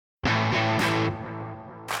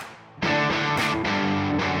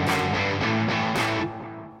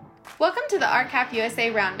Welcome to the RCAP USA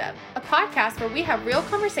Roundup, a podcast where we have real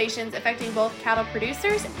conversations affecting both cattle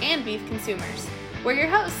producers and beef consumers. We're your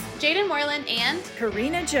hosts, Jaden Moreland and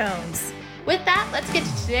Karina Jones. With that, let's get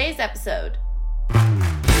to today's episode.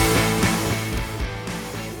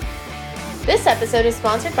 This episode is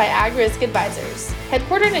sponsored by AgRisk Advisors.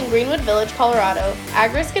 Headquartered in Greenwood Village, Colorado,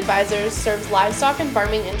 AgRisk Advisors serves livestock and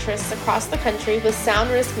farming interests across the country with sound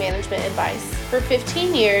risk management advice. For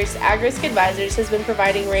 15 years, AgRisk Advisors has been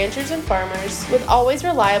providing ranchers and farmers with always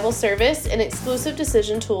reliable service and exclusive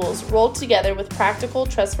decision tools rolled together with practical,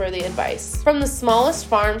 trustworthy advice. From the smallest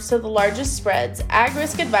farms to the largest spreads,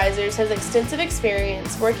 AgRisk Advisors has extensive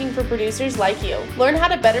experience working for producers like you. Learn how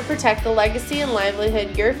to better protect the legacy and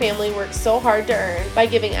livelihood your family works so hard to earn by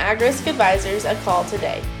giving AgRisk Advisors a call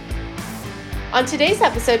today. On today's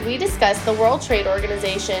episode, we discuss the World Trade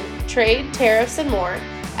Organization, trade, tariffs, and more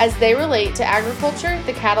as they relate to agriculture,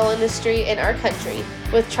 the cattle industry, and our country,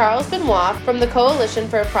 with Charles Benoit from the Coalition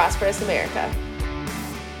for a Prosperous America.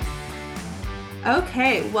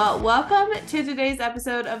 Okay, well, welcome to today's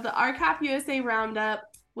episode of the RCAP USA Roundup.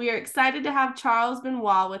 We are excited to have Charles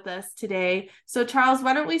Benoit with us today. So Charles,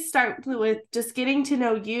 why don't we start with just getting to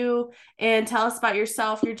know you and tell us about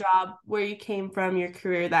yourself, your job, where you came from, your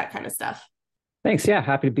career, that kind of stuff. Thanks. Yeah,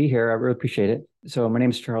 happy to be here. I really appreciate it. So my name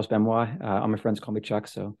is Charles Benoit. All my friends call me Chuck,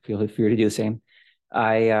 so feel free to do the same.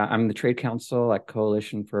 I'm the trade counsel at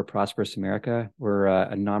Coalition for a Prosperous America. We're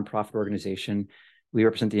a nonprofit organization. We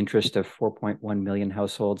represent the interest of 4.1 million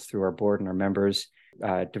households through our board and our members,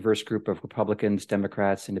 a diverse group of Republicans,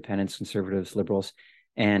 Democrats, Independents, Conservatives, Liberals.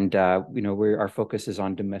 And, our focus is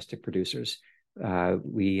on domestic producers. A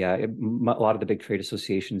lot of the big trade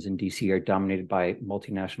associations in DC are dominated by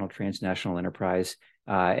multinational, transnational enterprise.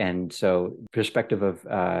 And so perspective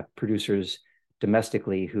of producers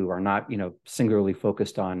domestically who are not, singularly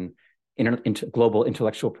focused on global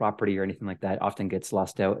intellectual property or anything like that often gets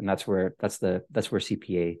lost out. And that's where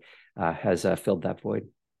CPA has filled that void.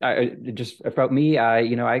 Just about me, I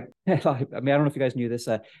don't know if you guys knew this.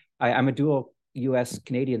 I'm a dual U.S.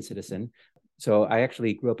 Canadian citizen. So I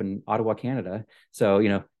actually grew up in Ottawa, Canada. So,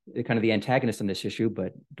 kind of the antagonist on this issue,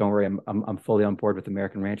 but don't worry, I'm fully on board with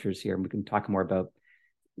American ranchers here. And we can talk more about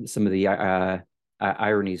some of the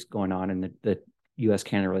ironies going on in the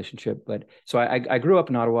U.S.-Canada relationship. But so I grew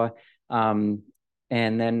up in Ottawa, and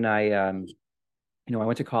then I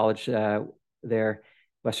went to college there,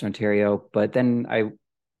 Western Ontario. But then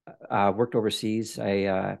I worked overseas.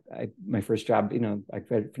 My first job, I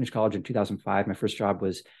finished college in 2005. My first job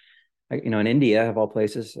was in India, of all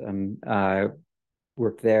places.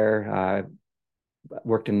 Worked there,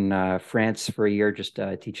 worked in France for a year, just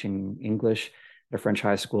teaching English at a French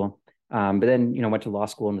high school. But then, went to law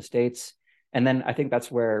school in the States. And then I think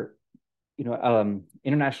that's where,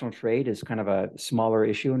 international trade is kind of a smaller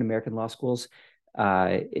issue in American law schools.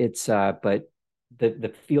 But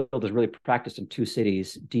the field is really practiced in two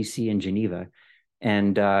cities, DC and Geneva.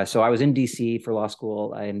 And so I was in DC for law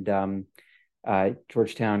school and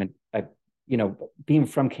Georgetown. And being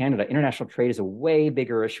from Canada, international trade is a way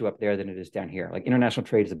bigger issue up there than it is down here. Like international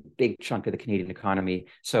trade is a big chunk of the Canadian economy.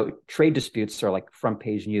 So trade disputes are like front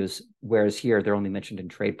page news, whereas here they're only mentioned in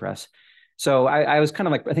trade press. So I was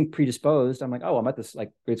kind of I think predisposed. I'm like, oh, I'm at this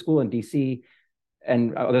grade school in DC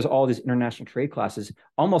and there's all these international trade classes.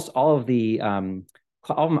 Almost all of the,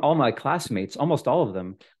 all my classmates, almost all of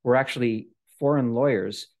them were actually foreign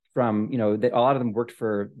lawyers from, a lot of them worked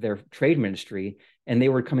for their trade ministry and they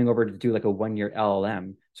were coming over to do a 1-year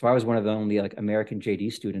LLM. So I was one of the only American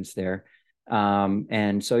JD students there.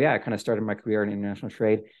 And so, yeah, I kind of started my career in international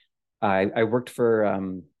trade. I worked for,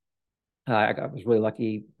 I was really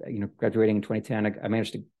lucky, graduating in 2010. I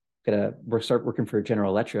managed to start working for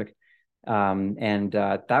General Electric. And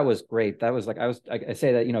that was great. That was I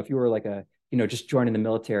say that, if you were just joining the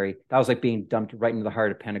military, that was like being dumped right into the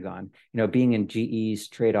heart of Pentagon. Being in GE's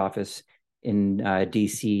trade office in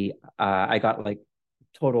DC, I got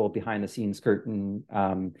total behind the scenes curtain,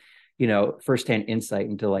 firsthand insight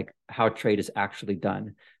into how trade is actually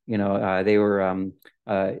done. They were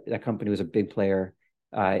that company was a big player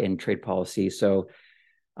in trade policy. So,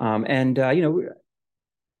 doing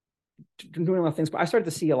a lot of things, but I started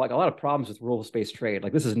to see a lot of problems with rules-based trade.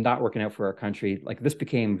 This is not working out for our country. This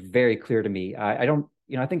became very clear to me. I don't,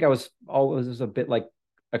 I think I was always a bit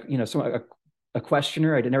a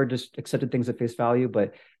questioner. I never just accepted things at face value,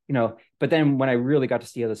 but then when I really got to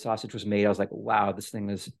see how the sausage was made, I was like, wow, this thing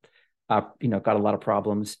is, got a lot of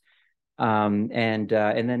problems. And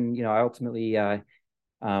then, I ultimately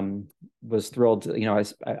was thrilled.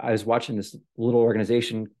 I was watching this little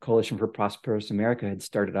organization, Coalition for Prosperous America, had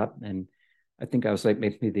started up, and I think I was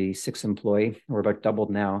maybe the 6th employee. We're about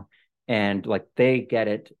doubled now, and like they get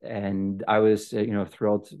it. And I was,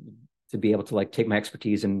 thrilled to be able to like take my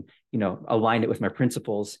expertise and, align it with my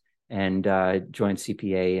principles and join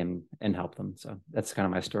CPA and help them. So that's kind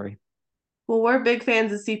of my story. Well, we're big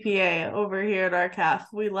fans of CPA over here at our CAF.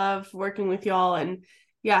 We love working with y'all, and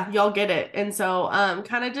yeah, y'all get it. And so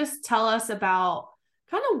kind of just tell us about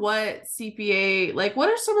kind of what CPA, like what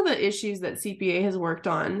are some of the issues that CPA has worked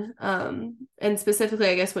on? And specifically,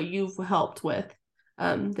 I guess what you've helped with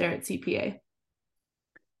there at CPA.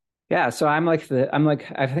 Yeah, so I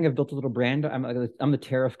think I've built a little brand. I'm the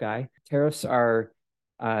tariff guy. Tariffs are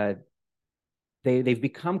uh they've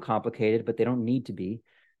become complicated, but they don't need to be.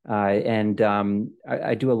 And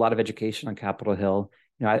I do a lot of education on Capitol Hill.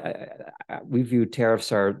 We view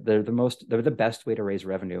tariffs are they're the best way to raise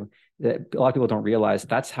revenue. A lot of people don't realize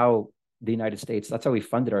that's how the United States, that's how we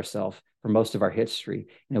funded ourselves for most of our history.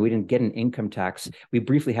 We didn't get an income tax. We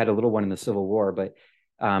briefly had a little one in the Civil War, but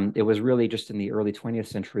it was really just in the early 20th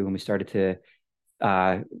century when we started to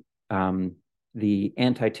uh, the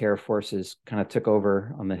anti-tariff forces kind of took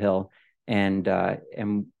over on the Hill, and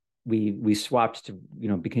we swapped to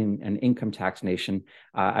became an income tax nation.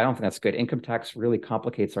 I don't think that's good. Income tax really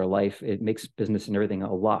complicates our life. It makes business and everything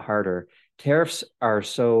a lot harder. Tariffs are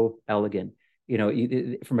so elegant.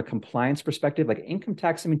 From a compliance perspective, like income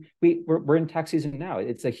tax. I mean, we're in tax season now.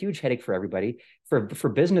 It's a huge headache for everybody. For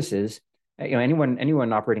businesses,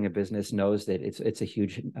 anyone operating a business knows that it's a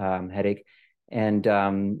huge headache. And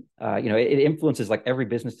it influences like every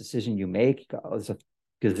business decision you make. There's a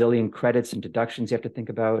gazillion credits and deductions you have to think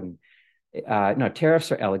about. And no,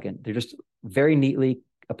 tariffs are elegant. They're just very neatly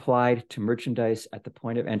applied to merchandise at the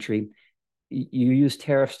point of entry. You use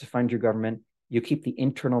tariffs to fund your government. You keep the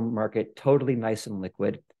internal market totally nice and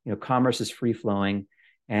liquid. Commerce is free flowing,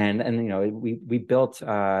 and we built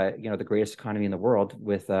the greatest economy in the world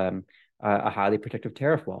with a highly protective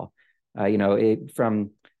tariff wall.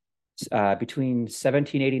 From between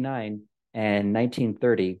 1789 and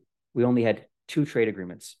 1930, we only had two trade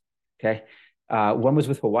agreements. Okay. One was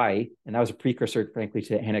with Hawaii, and that was a precursor, frankly,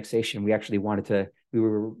 to annexation. We actually wanted to. We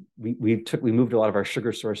moved a lot of our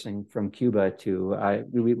sugar sourcing from Cuba to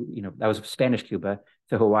that was Spanish Cuba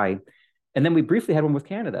to Hawaii, and then we briefly had one with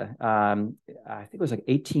Canada. I think it was like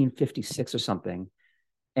 1856 or something,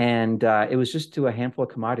 and it was just to a handful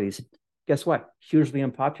of commodities. Guess what? Hugely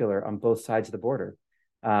unpopular on both sides of the border.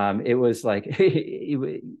 It was like,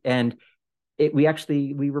 and we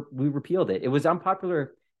repealed it. It was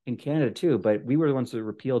unpopular in Canada too, but we were the ones that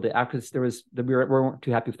repealed it after we weren't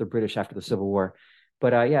too happy with the British after the Civil War.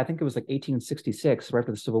 But yeah, I think it was like 1866, right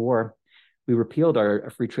after the Civil War, we repealed our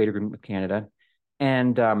free trade agreement with Canada,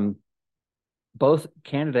 and both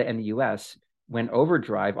Canada and the U.S. went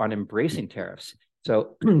overdrive on embracing tariffs.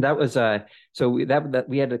 So that was that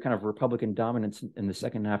we had a kind of Republican dominance in the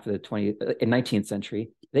second half of the 19th century.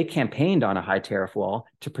 They campaigned on a high tariff wall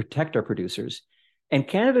to protect our producers, and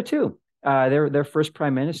Canada too. Their first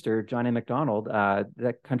prime minister, John A. Macdonald,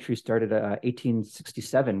 that country started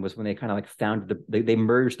 1867 was when they kind of like founded they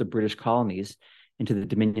merged the British colonies into the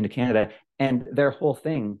Dominion of Canada, and their whole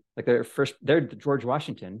thing, like their George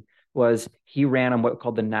Washington was he ran on what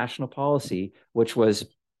called the national policy, which was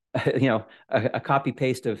a copy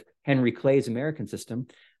paste of Henry Clay's American system,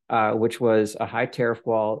 which was a high tariff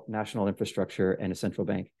wall, national infrastructure, and a central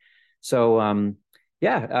bank. So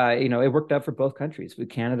it worked out for both countries. With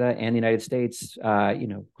Canada and the United States,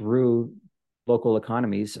 grew local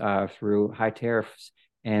economies through high tariffs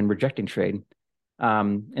and rejecting trade.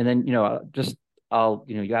 And then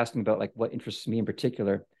you asked me about like what interests me in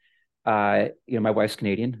particular. My wife's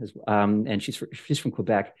Canadian, and she's from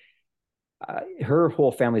Quebec. Her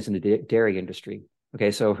whole family's in the dairy industry. Okay,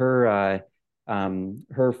 so her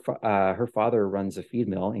father runs a feed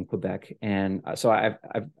mill in Quebec, and so I've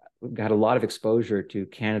got a lot of exposure to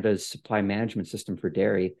Canada's supply management system for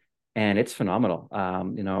dairy, and it's phenomenal.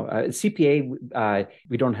 CPA,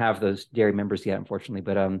 we don't have those dairy members yet, unfortunately,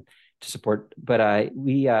 but to support. But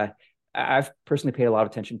I've personally paid a lot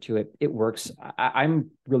of attention to it. It works. I'm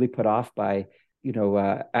really put off by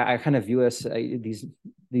I kind of view us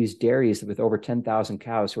these dairies with over 10,000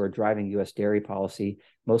 cows who are driving U.S. dairy policy,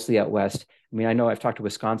 mostly out west. I mean, I know I've talked to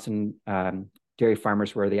Wisconsin dairy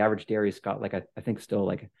farmers where the average dairy's got like I think still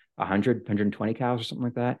like 120 cows or something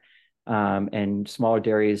like that, and smaller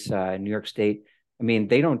dairies, New York State. I mean,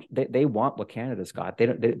 they want what Canada's got.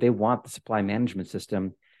 They want the supply management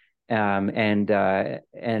system, and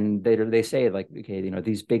they say like, okay,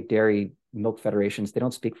 these big dairy milk federations, they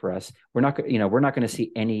don't speak for us. We're not going to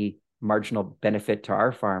see any marginal benefit to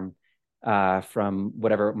our farm from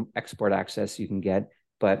whatever export access you can get.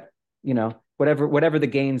 But whatever the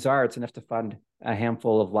gains are, it's enough to fund a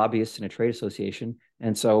handful of lobbyists in a trade association.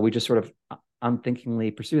 And so we just sort of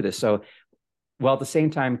unthinkingly pursue this. So while at the same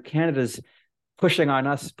time, Canada's pushing on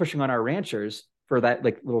our ranchers for that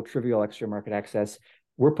like little trivial extra market access,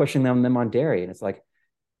 we're pushing them on dairy. And it's like,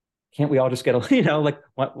 can't we all just get like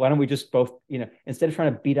why don't we just both, instead of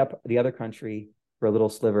trying to beat up the other country for a little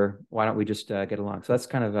sliver, why don't we just get along? So that's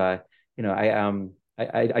kind of I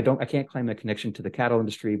can't claim a connection to the cattle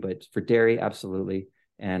industry, but for dairy, absolutely.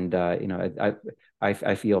 And I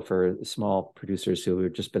feel for small producers who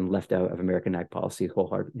have just been left out of American ag policy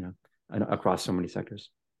wholeheartedly, across so many sectors.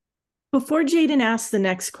 Before Jaden asks the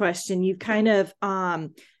next question, you've kind of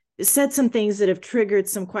said some things that have triggered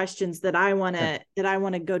some questions that I want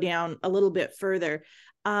to go down a little bit further.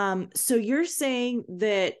 So you're saying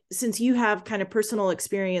that since you have kind of personal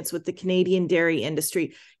experience with the Canadian dairy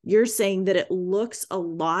industry, you're saying that it looks a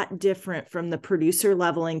lot different from the producer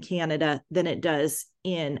level in Canada than it does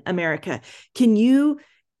in America.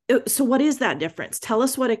 So what is that difference? Tell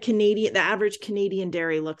us what the average Canadian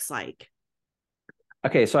dairy looks like.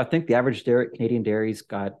 Okay, so I think the average Canadian dairy's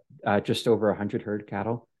got just over 100 herd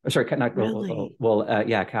cattle. Sorry, not really?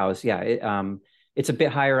 Cows. Yeah, it's a bit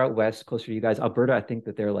higher out west, closer to you guys. Alberta, I think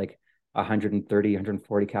that they're like 130,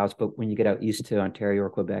 140 cows. But when you get out east to Ontario or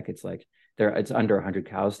Quebec, it's like it's under 100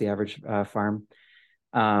 cows, the average farm.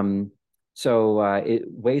 So it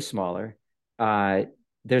way smaller. They've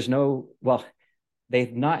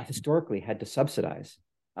not historically had to subsidize.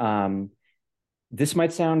 This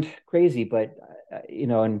might sound crazy, but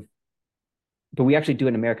but we actually do it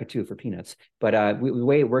in America too for peanuts. But the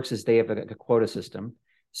way it works is they have a quota system.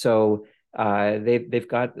 So they've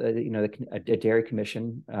got a dairy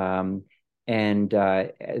commission, and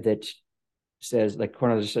that says, like,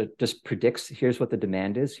 Cornell just predicts, here's what the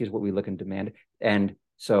demand is, here's what we look and demand, and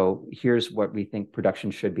so here's what we think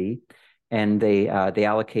production should be, and they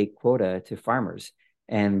allocate quota to farmers,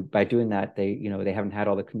 and by doing that, they haven't had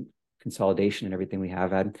all the consolidation and everything we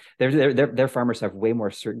have had. Their farmers have way more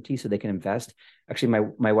certainty, so they can invest. Actually,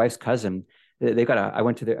 my wife's cousin, they've got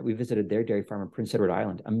we visited their dairy farm in Prince Edward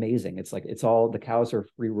Island. Amazing. It's like, the cows are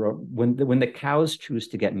free roam. When the cows choose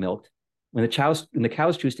to get milked, they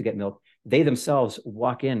themselves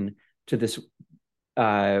walk in to this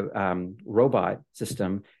robot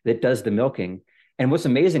system that does the milking. And what's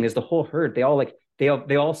amazing is the whole herd, they all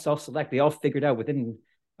self-select. They all figured out within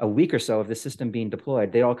a week or so of the system being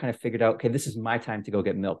deployed, they all kind of figured out, okay, this is my time to go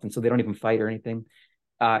get milked. And so they don't even fight or anything.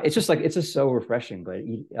 It's just so refreshing. But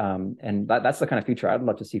and that's the kind of future I'd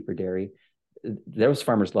love to see for dairy. Those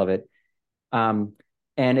farmers love it. And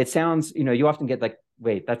it sounds, you often get like,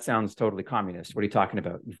 wait, that sounds totally communist. What are you talking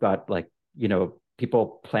about? You've got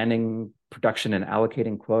people planning production and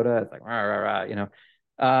allocating quota. It's like, rah, rah,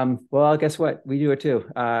 rah, well, guess what? We do it too.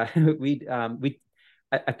 I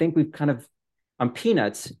think we've kind of, on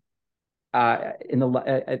peanuts, I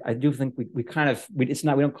do think we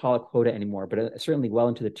don't call it quota anymore, but certainly well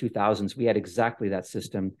into the 2000s, we had exactly that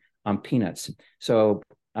system on peanuts. So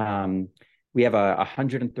we have a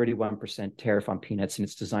 131% tariff on peanuts, and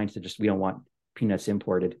it's designed to we don't want peanuts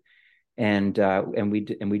imported. And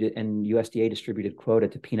USDA distributed quota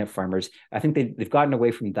to peanut farmers. I think they've gotten away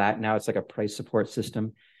from that. Now it's like a price support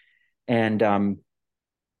system. And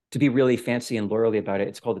to be really fancy and lawyerly about it,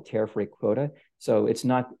 it's called a tariff rate quota. So it's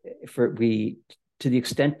not to the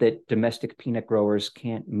extent that domestic peanut growers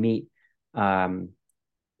can't meet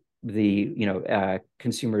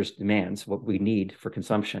consumers' demands, what we need for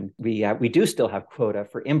consumption. We do still have quota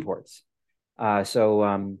for imports. And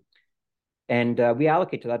we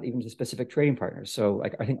allocate to that even to specific trading partners. So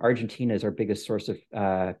I think Argentina is our biggest source of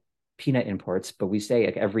peanut imports, but we say,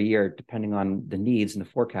 like, every year, depending on the needs and the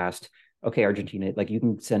forecast, okay, Argentina, like, you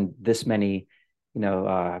can send this many,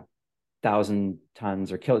 1,000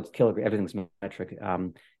 tons or kilogram, everything's metric.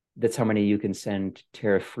 That's how many you can send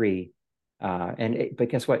tariff free. But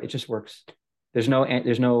guess what? It just works. There's no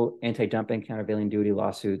anti-dumping, countervailing duty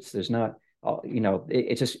lawsuits. There's not,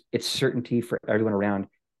 it's certainty for everyone around.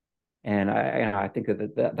 And I think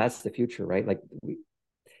that's the future, right? Like,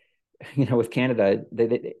 with Canada,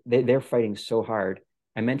 they're fighting so hard.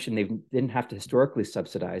 I mentioned they didn't have to historically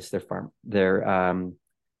subsidize their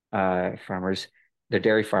farmers, their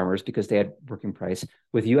dairy farmers, because they had working price.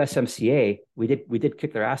 With USMCA, we did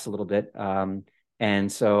kick their ass a little bit,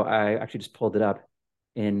 and so I actually just pulled it up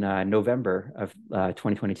in November of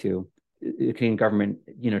 2022. The Canadian government,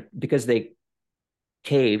 because they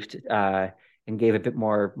caved and gave a bit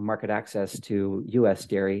more market access to U.S.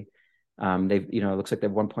 dairy. They've, it looks like they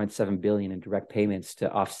have 1.7 billion in direct payments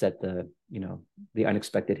to offset the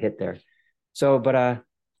unexpected hit there. So, but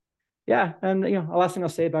Yeah, and the last thing I'll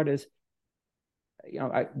say about it is,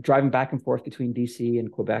 driving back and forth between DC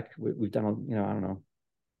and Quebec, we've done, I don't know,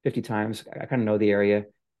 50 times. I kind of know the area.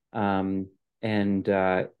 And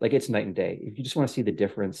like it's night and day. If you just want to see the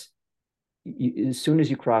difference, as soon as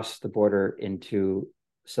you cross the border into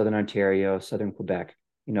Southern Ontario, Southern Quebec,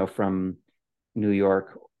 from New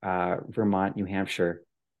York, Vermont, New Hampshire,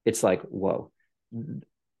 it's like, whoa.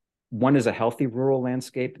 One is a healthy rural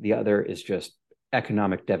landscape. The other is just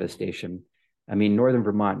economic devastation. I mean, Northern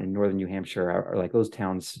Vermont and Northern New Hampshire are like those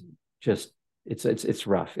towns. Just it's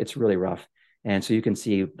rough. It's really rough. And so you can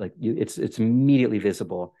see like it's immediately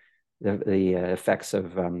visible the effects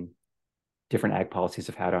of different ag policies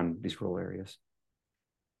have had on these rural areas.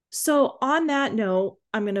 So on that note,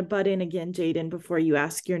 I'm going to butt in again, Jaden, before you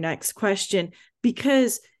ask your next question,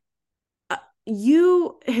 because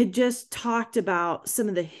you had just talked about some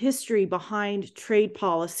of the history behind trade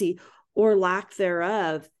policy or lack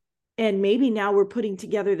thereof. And maybe now we're putting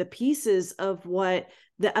together the pieces of what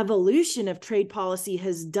the evolution of trade policy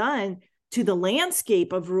has done to the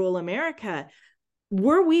landscape of rural America.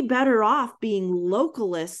 Were we better off being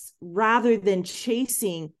localists rather than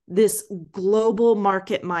chasing this global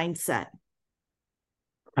market mindset?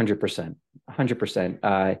 100%, 100%.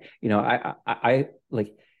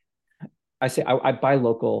 I say I buy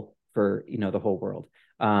local for the whole world.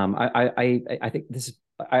 I think this is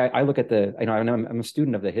I look at I know I'm a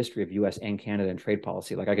student of the history of U.S. and Canada and trade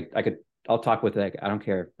policy. Like I'll talk with I don't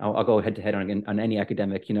care. I'll go head to head on any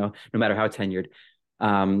academic, no matter how tenured.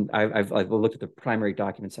 I've looked at the primary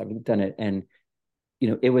documents. I've done it, and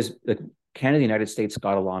it was like Canada and the United States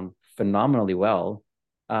got along phenomenally well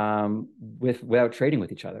without trading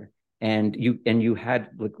with each other, and you had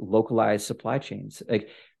like localized supply chains, like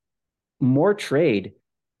more trade.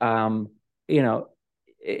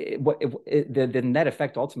 The net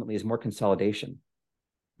effect ultimately is more consolidation,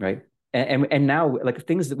 right? And now like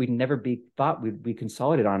things that we'd never thought we'd be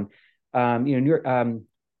consolidated on. New York, the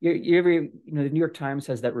New York Times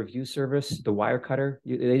has that review service, the Wirecutter.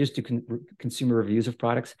 They just do consumer reviews of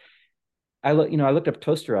products. I looked up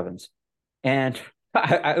toaster ovens, and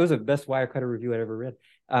it was the best Wirecutter review I'd ever read.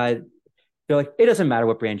 They're like, it doesn't matter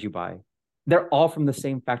what brand you buy. They're all from the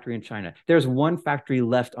same factory in China. There's one factory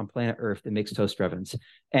left on planet Earth that makes toaster ovens.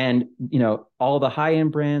 And, all the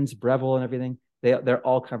high-end brands, Breville and everything, they're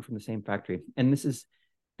all come from the same factory. And this is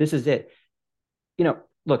it.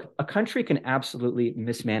 Look, a country can absolutely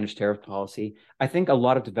mismanage tariff policy. I think a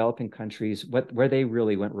lot of developing countries, where they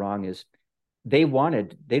really went wrong is they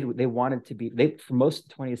wanted to be, for most of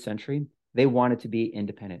the 20th century, they wanted to be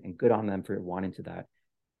independent, and good on them for wanting to that.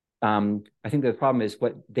 I think the problem is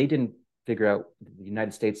what they didn't figure out the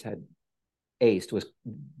United States had aced was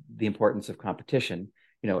the importance of competition.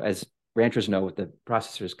 As ranchers know with the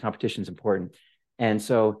processors, competition is important. And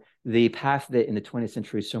so the path that in the 20th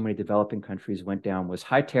century so many developing countries went down was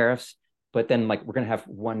high tariffs, but then like we're going to have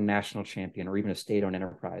one national champion or even a state-owned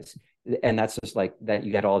enterprise. And that's just like that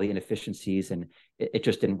you got all the inefficiencies, and it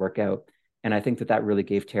just didn't work out. And I think that really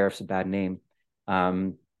gave tariffs a bad name.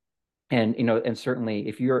 And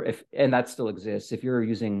certainly and that still exists, if you're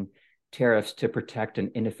using tariffs to protect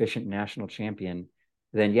an inefficient national champion,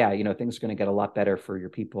 then things are going to get a lot better for your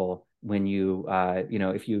people when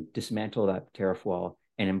if you dismantle that tariff wall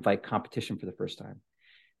and invite competition for the first time.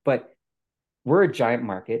 But we're a giant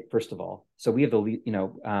market, first of all. So we have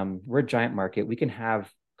we're a giant market. We can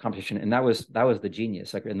have competition, and that was the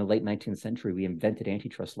genius. Like in the late 19th century, we invented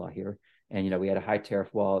antitrust law here, and we had a high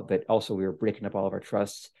tariff wall, but also we were breaking up all of our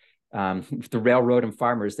trusts. The railroad and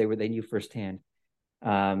farmers, they knew firsthand.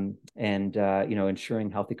 Ensuring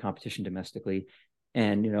healthy competition domestically.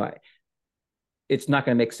 And, it's not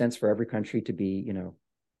going to make sense for every country to be,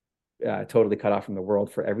 totally cut off from the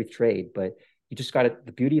world for every trade, but you just got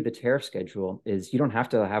the beauty of the tariff schedule is you don't have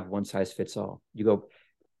to have one size fits all. You go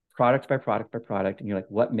product by product by product, and you're like,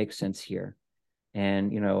 what makes sense here?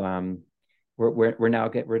 And, we're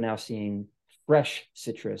now seeing fresh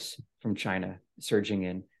citrus from China surging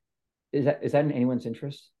in. Is that in anyone's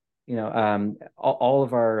interest? All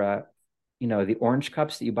of our, the orange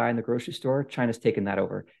cups that you buy in the grocery store, China's taken that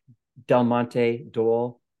over. Del Monte,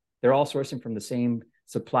 Dole, they're all sourcing from the same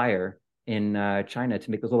supplier in China to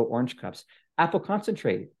make those little orange cups. Apple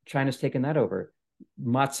concentrate, China's taken that over.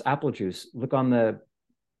 Mott's apple juice, look on the,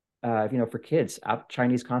 for kids,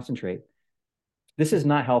 Chinese concentrate. This is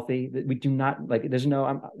not healthy. We do not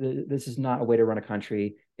this is not a way to run a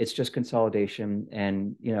country. It's just consolidation.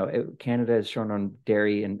 And, Canada has shown on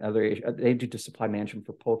dairy and other, they do supply management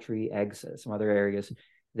for poultry, eggs, some other areas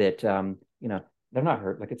that, they're not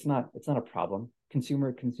hurt. Like it's not a problem.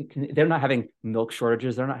 They're not having milk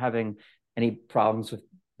shortages. They're not having any problems with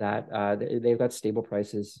that. They've got stable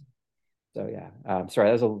prices. So yeah, sorry,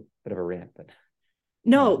 that was a bit of a rant, but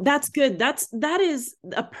no, that's good. That is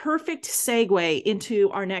a perfect segue into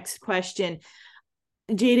our next question.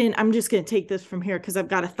 Jaden, I'm just going to take this from here because I've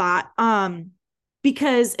got a thought.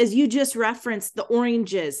 Because as you just referenced, the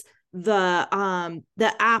oranges, the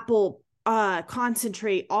apple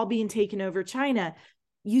concentrate all being taken over China,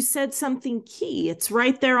 you said something key. It's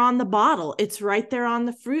right there on the bottle. It's right there on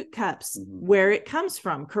the fruit cups, where it comes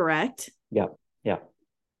from, correct? Yeah.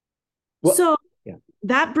 Well, so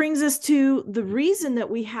that brings us to the reason that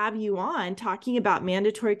we have you on talking about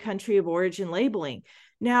mandatory country of origin labeling.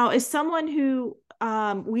 Now, as someone who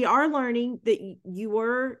we are learning that you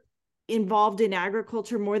were involved in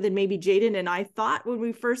agriculture more than maybe Jaden and I thought when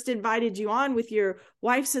we first invited you on with your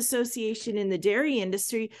wife's association in the dairy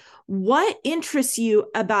industry. What interests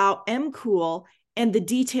you about MCOOL and the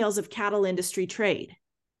details of cattle industry trade?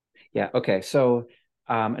 Yeah. Okay. So,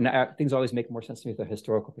 and things always make more sense to me with a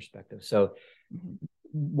historical perspective. So,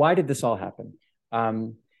 why did this all happen?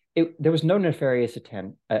 There was no nefarious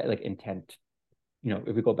intent.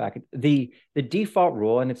 If we go back, the default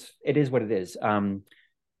rule, and it is what it is. Okay.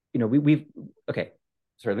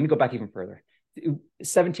 Sorry, let me go back even further.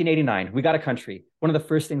 1789, we got a country. One of the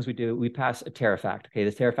first things we do, we pass a Tariff Act. Okay,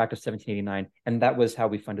 the Tariff Act of 1789, and that was how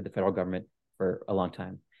we funded the federal government for a long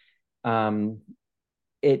time. For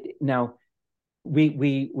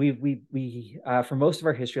most of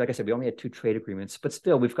our history, like I said, we only had 2 trade agreements, but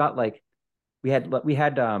still,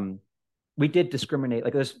 we did discriminate.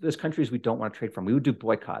 Like there's countries we don't want to trade from. We would do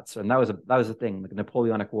boycotts, and that was a thing. Like the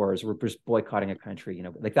Napoleonic Wars, we're just boycotting a country.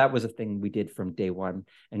 Like that was a thing we did from day one,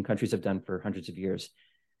 and countries have done for hundreds of years.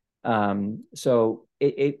 So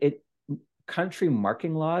country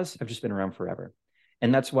marking laws have just been around forever,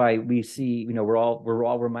 and that's why we see, we're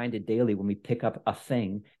all reminded daily when we pick up a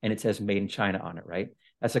thing and it says "Made in China" on it, right?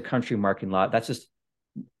 That's a country marking law. That's just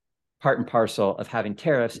part and parcel of having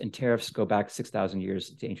tariffs, and tariffs go back 6,000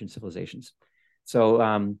 years to ancient civilizations.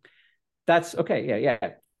 So that's okay. Yeah.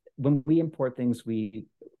 When we import things, the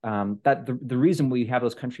reason we have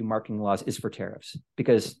those country marking laws is for tariffs,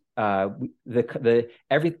 because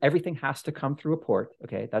everything has to come through a port.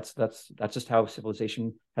 Okay, that's just how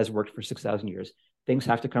civilization has worked for 6,000 years. Things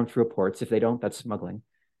have to come through ports. If they don't, that's smuggling.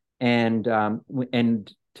 And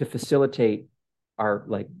to facilitate our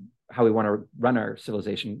how we want to run our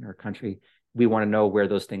civilization, our country, we want to know where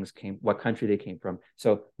those things came, what country they came from.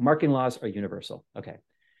 So marking laws are universal. Okay.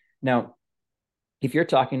 Now, if you're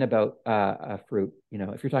talking about a fruit,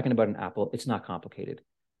 if you're talking about an apple, it's not complicated.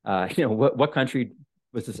 What country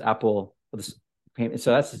was this apple?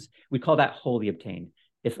 So we call that wholly obtained.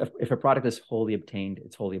 If a product is wholly obtained,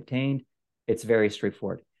 it's wholly obtained. It's very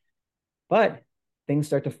straightforward. But things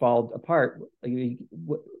start to fall apart. The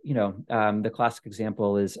classic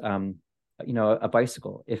example is, a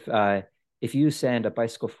bicycle. If you send a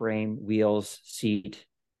bicycle frame, wheels, seat,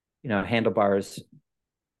 handlebars,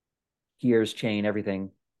 gears, chain,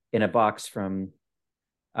 everything in a box from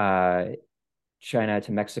China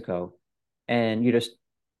to Mexico, and you just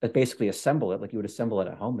basically assemble it like you would assemble it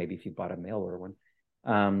at home, maybe if you bought a mail order one.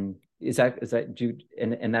 Is that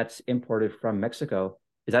and that's imported from Mexico?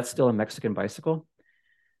 Is that still a Mexican bicycle?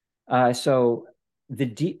 So a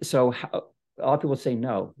lot of people say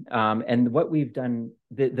no. And what we've done,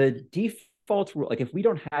 the default rule, like if we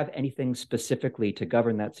don't have anything specifically to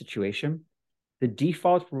govern that situation, the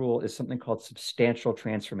default rule is something called substantial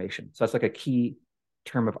transformation. So that's like a key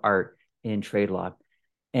term of art in trade law.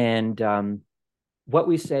 And what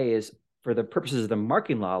we say is, for the purposes of the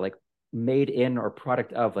marking law, like made in or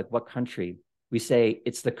product of, like what country, we say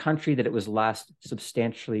it's the country that it was last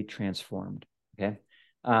substantially transformed. Okay.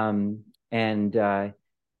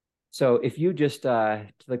 So if you just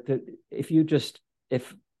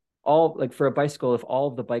if all, like for a bicycle, if all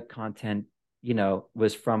of the bike content,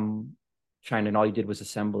 was from China and all you did was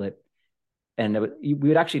assemble it, and we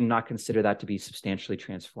would actually not consider that to be substantially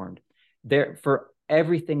transformed. For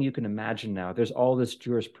everything you can imagine now, there's all this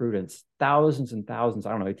jurisprudence, thousands and thousands,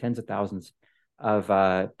 I don't know, tens of thousands of,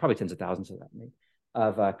 probably tens of thousands of that, maybe,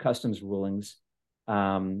 of customs rulings,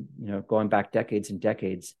 going back decades and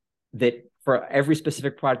decades, that for every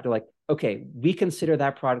specific product, they're like, okay, we consider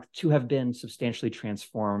that product to have been substantially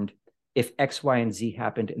transformed if X, Y, and Z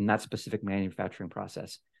happened in that specific manufacturing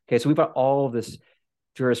process. Okay, so we've got all of this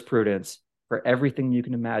jurisprudence for everything you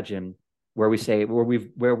can imagine, where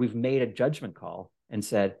we've made a judgment call and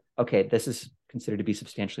said, okay, this is considered to be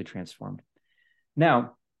substantially transformed.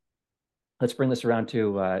 Now, let's bring this around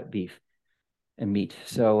to beef and meat.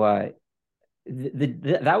 So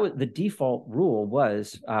the default rule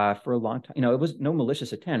was, for a long time, it was no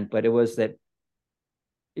malicious intent, but it was that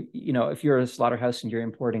if you're a slaughterhouse and you're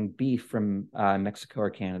importing beef from Mexico or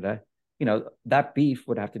Canada, that beef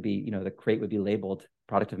would have to be, the crate would be labeled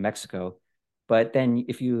product of Mexico. But then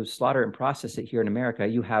if you slaughter and process it here in America,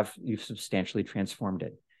 you've substantially transformed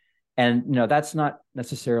it. And, that's not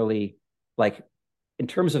necessarily like, in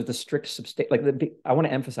terms of the strict I want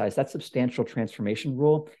to emphasize that substantial transformation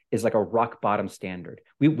rule is like a rock bottom standard.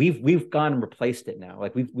 We've gone and replaced it now.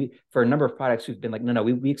 Like we for a number of products, we've been like, no,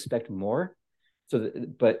 we expect more.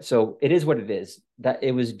 So it is what it is. That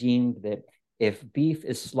it was deemed that if beef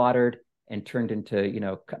is slaughtered and turned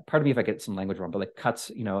into, pardon me if I get some language wrong, but like cuts,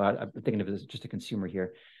 I'm thinking of it as just a consumer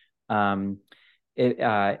here. Once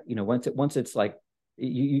it's like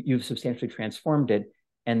you've substantially transformed it,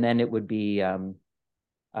 and then it would be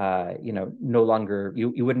no longer,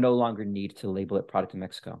 you would no longer need to label it product of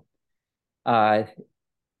Mexico.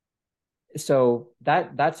 So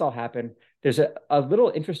that's all happened. There's a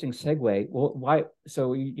little interesting segue. Well, why?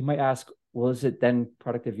 So you might ask, well, is it then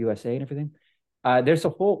product of USA and everything? There's a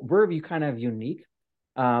whole, we're kind of unique,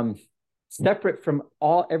 separate from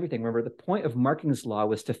everything. Remember, the point of markings law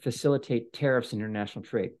was to facilitate tariffs in international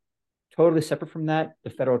trade. Totally separate from that, the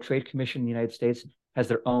Federal Trade Commission in the United States has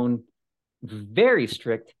their own very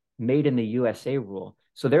strict made in the USA rule.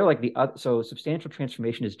 So they're like so substantial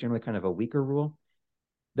transformation is generally kind of a weaker rule.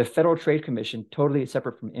 The Federal Trade Commission, totally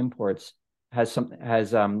separate from imports, has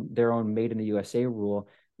their own made in the USA rule,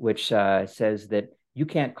 which says that you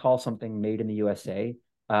can't call something made in the USA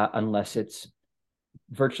unless it's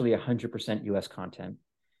virtually 100% US content.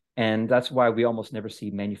 And that's why we almost never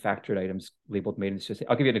see manufactured items labeled made in the USA.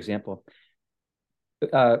 I'll give you an example.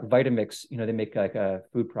 Vitamix, they make like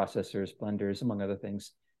food processors, blenders, among other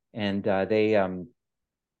things, and they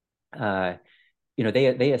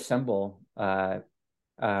assemble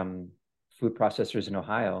food processors in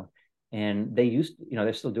Ohio, and they used,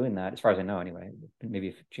 they're still doing that as far as I know anyway. Maybe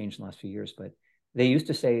it's changed in the last few years, but they used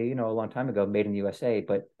to say, a long time ago, made in the USA,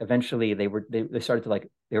 but eventually they started to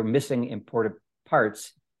they were missing imported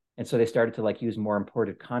parts, and so they started to use more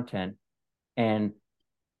imported content, and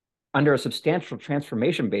under a substantial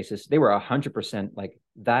transformation basis, they were 100% like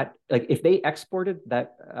that. Like if they exported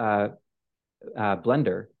that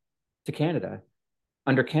blender to Canada,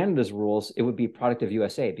 under Canada's rules, it would be product of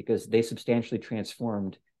USA because they substantially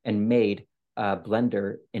transformed and made a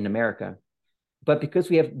blender in America. But because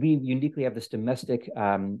we uniquely have this domestic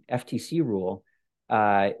FTC rule,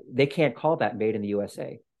 they can't call that made in the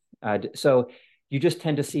USA. So you just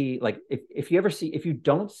tend to see if you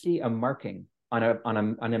don't see a marking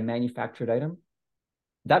on a manufactured item,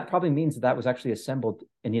 that probably means that was actually assembled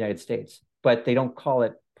in the United States, but they don't call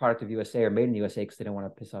it product of USA or made in the USA because they don't want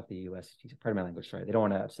to piss off the US. Pardon my language, sorry. They don't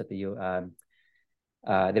want to upset the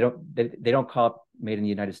they don't call it made in the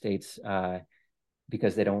United States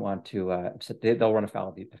because they don't want to upset. They'll run afoul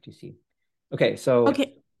of the FTC. Okay, so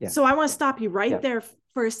yeah. So I want to stop you right there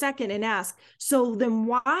for a second and ask. So then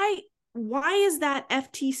why is that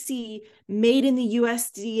FTC made in the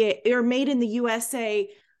USDA or made in the USA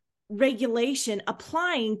regulation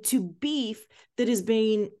applying to beef that is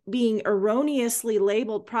being erroneously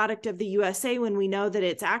labeled product of the USA when we know that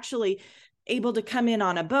it's actually able to come in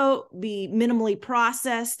on a boat, be minimally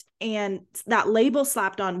processed, and that label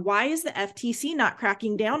slapped on? Why is the FTC not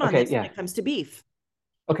cracking down on this when it comes to beef?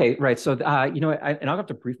 Okay, right. So, and I'll have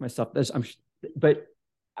to brief myself this, but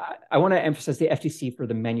I want to emphasize the FTC for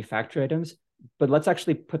the manufactured items, but let's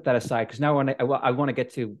actually put that aside because now I want to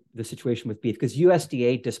get to the situation with beef because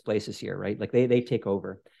USDA displaces here, right? Like they take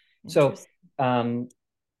over. So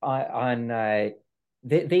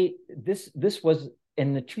this was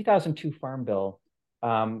in the 2002 Farm Bill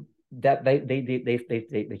that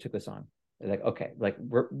they took this on. They're like, okay, like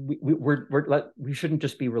we shouldn't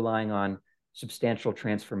just be relying on substantial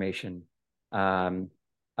transformation for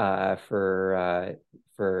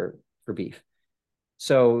beef.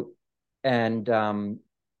 So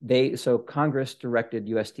Congress directed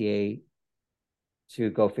USDA to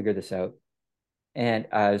go figure this out, and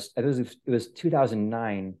it was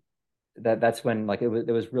 2009 that's when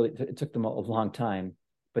it took them a long time,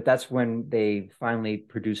 but that's when they finally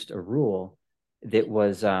produced a rule that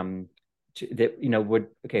was forget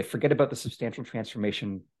about the substantial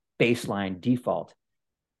transformation baseline default.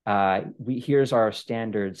 Here's our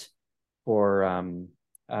standards for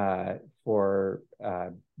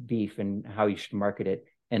beef and how you should market it,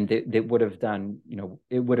 and it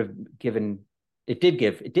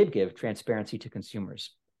did give transparency to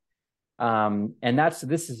consumers, and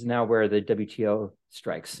this is now where the WTO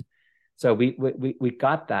strikes. So we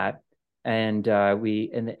got that, and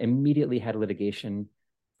we immediately had litigation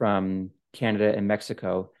from Canada and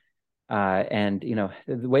Mexico. And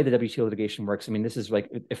the way the WTO litigation works, I mean, this is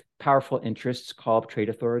like if powerful interests call up trade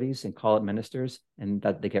authorities and call up ministers, and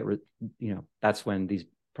that they get, that's when these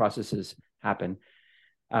processes happen.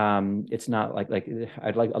 It's not like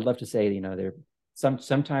I'd love to say, there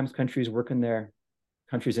sometimes countries work in their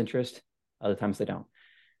country's interest, other times they don't.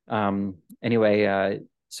 Anyway,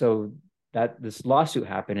 so that this lawsuit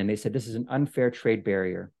happened, and they said this is an unfair trade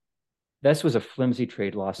barrier. This was a flimsy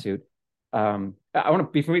trade lawsuit. I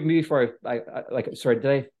want to before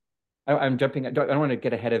I'm jumping. I don't want to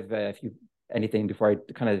get ahead of anything before I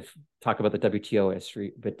kind of talk about the WTO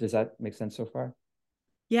history. But does that make sense so far?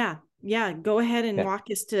 Yeah. Go ahead and walk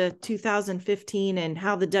us to 2015 and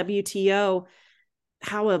how the WTO,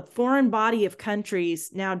 how a foreign body of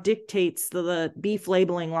countries now dictates the beef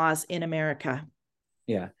labeling laws in America.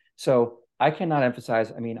 Yeah. So I cannot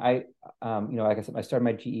emphasize. I mean, like I said, I started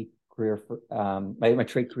my GE career for my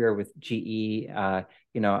trade career with GE. I've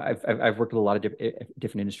worked with a lot of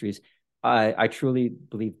different industries. I truly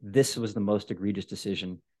believe this was the most egregious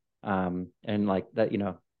decision, and like that.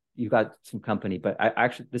 You got some company, but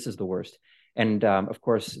this is the worst. And of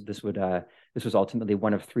course, this was ultimately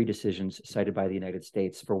one of 3 decisions cited by the United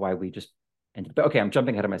States for why we just ended. But okay, I'm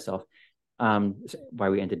jumping ahead of myself. Why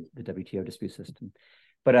we ended the WTO dispute system.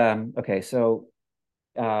 But okay, so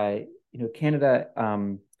Canada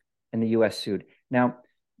and the U.S. sued. Now,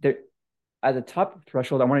 there at the top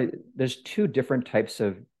threshold, there's 2 different types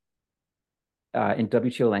of in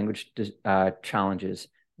WTO language challenges.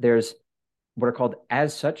 There's what are called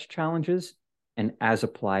as such challenges and as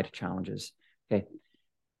applied challenges. Okay,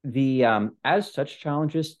 the as such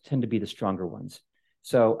challenges tend to be the stronger ones.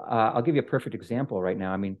 So I'll give you a perfect example right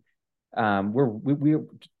now. I mean,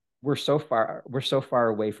 we're so far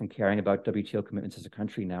away from caring about WTO commitments as a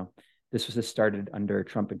country now. This started under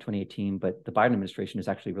Trump in 2018, but the Biden administration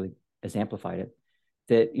has amplified it.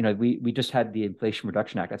 That we just had the Inflation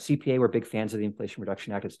Reduction Act. At CPA, we're big fans of the Inflation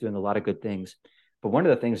Reduction Act. It's doing a lot of good things. But one of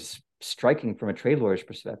the things striking from a trade lawyer's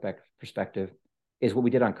perspective is what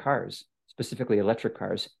we did on cars, specifically electric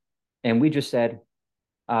cars. And we just said,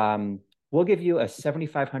 we'll give you a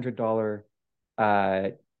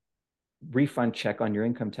 $7,500 refund check on your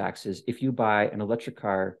income taxes if you buy an electric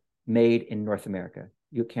car made in North America,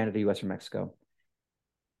 Canada, US, or Mexico.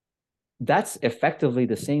 That's effectively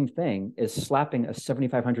the same thing as slapping a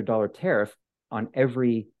 $7,500 tariff on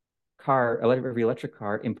every electric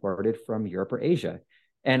car imported from Europe or Asia.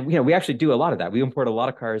 And we actually do a lot of that. We import a lot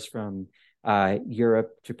of cars from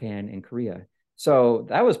Europe, Japan, and Korea. So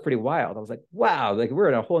that was pretty wild. I was like, wow, like we're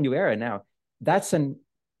in a whole new era now. That's a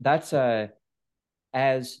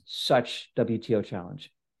as such WTO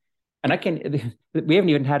challenge. And we haven't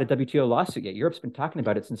even had a WTO lawsuit yet. Europe's been talking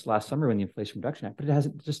about it since last summer when the Inflation Reduction Act, but it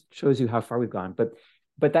hasn't. Just shows you how far we've gone. But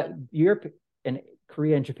that Europe and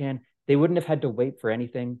Korea and Japan, they wouldn't have had to wait for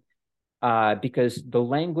anything because the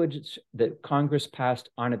language that Congress passed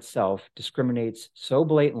on itself discriminates so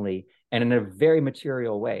blatantly and in a very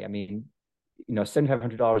material way. I mean,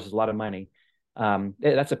 $7,500 is a lot of money.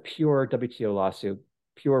 That's a pure WTO lawsuit,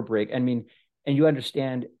 pure break. I mean, and you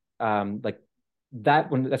understand like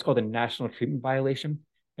that when that's called a national treatment violation.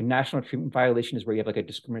 A national treatment violation is where you have like a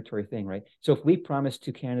discriminatory thing, right? So if we promise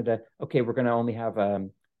to Canada, okay, we're going to have a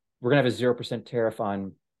 0% tariff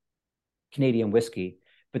on Canadian whiskey,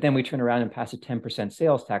 but then we turn around and pass a 10%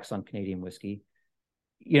 sales tax on Canadian whiskey,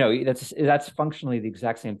 that's functionally the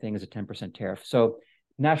exact same thing as a 10% tariff. So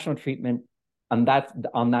national treatment on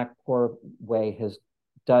that core way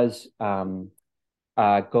does go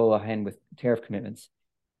ahead with tariff commitments.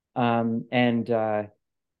 So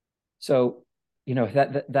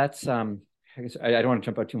that's I guess I don't want to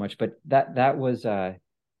jump out too much, but that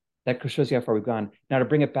shows you how far we've gone. Now to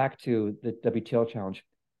bring it back to the WTO challenge,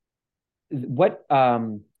 what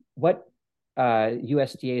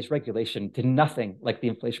USDA's regulation did nothing like the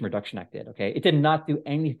Inflation Reduction Act did. Okay, it did not do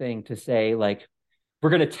anything to say like we're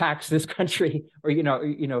going to tax this country, or you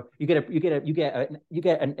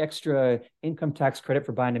get an extra income tax credit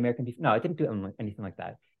for buying American beef. No, it didn't do anything like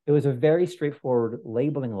that. It was a very straightforward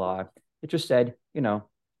labeling law. It just said,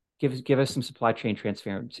 give us some supply chain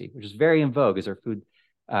transparency, which is very in vogue as our food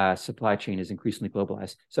supply chain is increasingly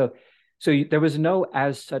globalized. So there was no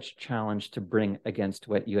as such challenge to bring against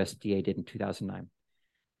what USDA did in 2009.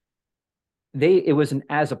 It was an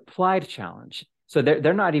as applied challenge. So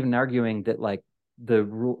they're not even arguing that like the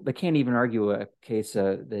rule. They can't even argue a case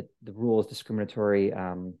that the rule is discriminatory.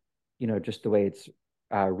 Just the way it's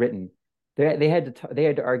written. They had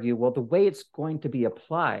to argue, well, the way it's going to be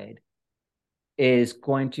applied is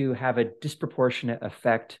going to have a disproportionate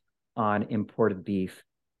effect on imported beef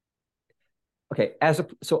Okay,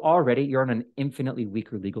 so already you're on an infinitely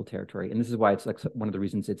weaker legal territory, and this is why it's like one of the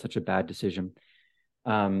reasons it's such a bad decision.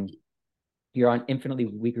 You're on infinitely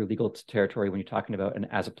weaker legal territory when you're talking about an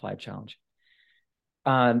as-applied challenge.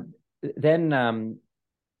 Then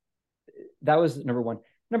that was number one.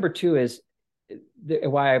 Number two is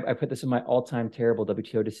why I put this in my all-time terrible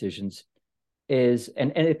WTO decisions is,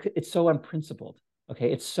 and it's so unprincipled.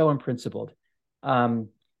 Okay, it's so unprincipled. On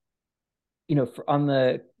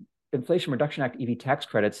the Inflation Reduction Act EV tax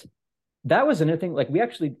credits, that was another thing. Like we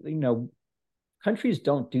actually, countries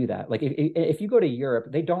don't do that. Like if you go to Europe,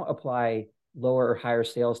 they don't apply lower or higher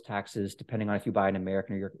sales taxes depending on if you buy an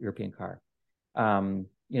American or European car. They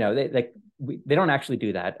don't actually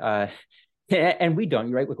do that. And we don't,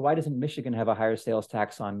 right? Like, why doesn't Michigan have a higher sales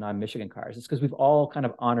tax on non-Michigan cars? It's because we've all kind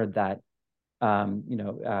of honored that,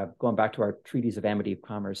 going back to our treaties of amity of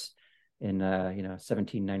commerce in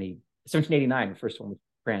 1789, the first one with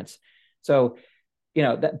France. So,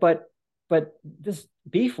 but this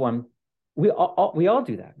beef one, we all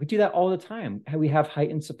do that. We do that all the time. We have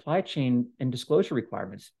heightened supply chain and disclosure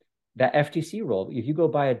requirements. That FTC rule, if you go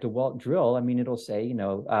buy a DeWalt drill, I mean, it'll say,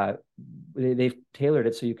 they've tailored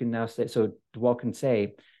it so you can now say, so DeWalt can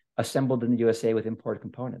say assembled in the USA with imported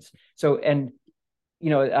components. So, and,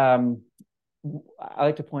 I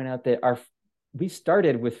like to point out that we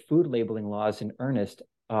started with food labeling laws in earnest.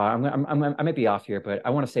 I might be off here, but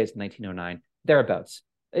I want to say it's 1909, thereabouts.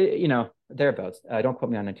 Thereabouts. Don't quote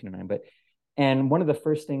me on 1909, and one of the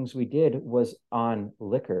first things we did was on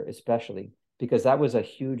liquor, especially because that was a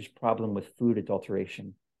huge problem with food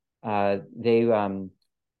adulteration. Something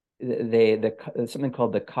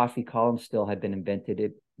called the coffee column still had been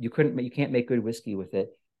invented. You can't make good whiskey with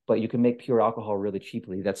it, but you can make pure alcohol really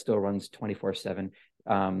cheaply. That still runs 24/7.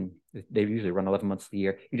 They usually run 11 months of the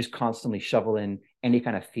year. You just constantly shovel in any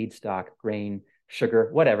kind of feedstock, grain,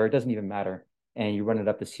 sugar, whatever. It doesn't even matter. And you run it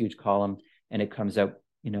up this huge column and it comes out,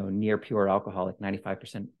 near pure alcohol, like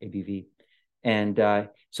 95% ABV. And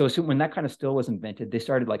so when that kind of still was invented, they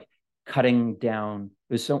started like cutting down.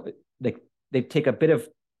 It was so like they take a bit of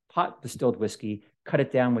pot distilled whiskey, cut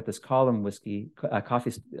it down with this column whiskey,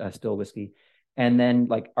 coffee still whiskey, and then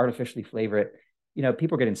like artificially flavor it.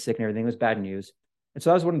 People were getting sick and everything. It was bad news. And so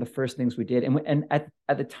that was one of the first things we did. And at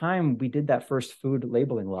the time we did that first food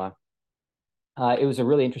labeling law, it was a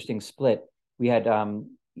really interesting split. We had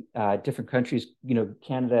different countries,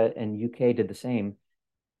 Canada and UK did the same.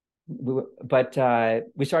 But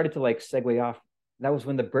we started to like segue off. That was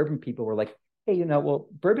when the bourbon people were like, hey, well,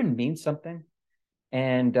 bourbon means something.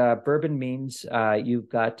 And bourbon means you've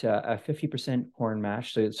got a 50% corn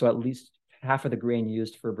mash. So at least half of the grain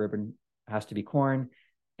used for bourbon has to be corn.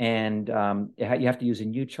 And you have to use a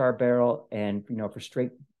new char barrel. And, for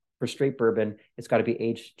straight bourbon, it's got to be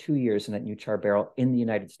aged 2 years in that new char barrel in the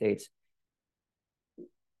United States.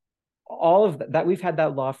 All of that, we've had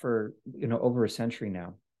that law for, over a century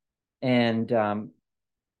now. And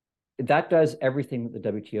that does everything that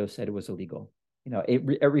the WTO said it was illegal.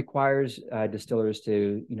 It requires distillers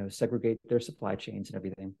to, segregate their supply chains and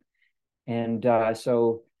everything. And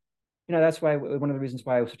so, that's why one of the reasons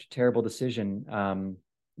why it was such a terrible decision,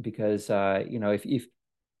 because, if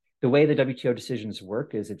the way the WTO decisions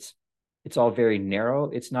work is it's all very narrow.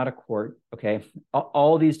 It's not a court. Okay.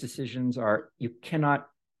 All these decisions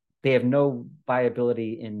they have no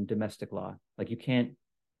viability in domestic law. Like you can't,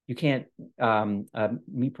 a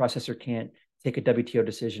meat processor can't take a WTO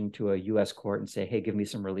decision to a US court and say, hey, give me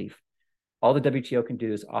some relief. All the WTO can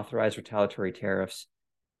do is authorize retaliatory tariffs.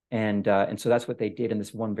 And so that's what they did in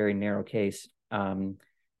this one very narrow case. And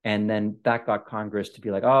then that got Congress to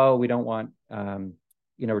be like, oh, we don't want,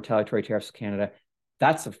 retaliatory tariffs to Canada.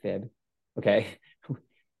 That's a fib. Okay.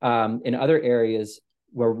 In other areas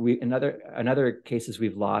where in other cases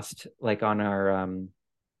we've lost, like on our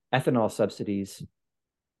ethanol subsidies,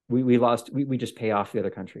 we just pay off the other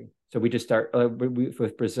country. So we just start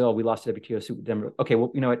with Brazil, we lost the WTO suit with them. Okay,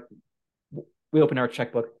 well, you know what? We open our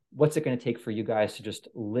checkbook. What's it going to take for you guys to just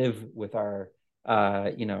live with our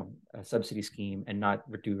subsidy scheme and not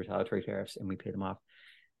do retaliatory tariffs, and we pay them off.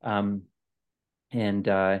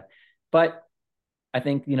 But I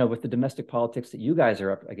think, with the domestic politics that you guys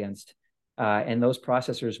are up against, and those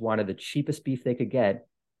processors wanted the cheapest beef they could get,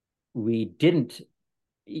 we didn't,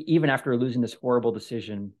 even after losing this horrible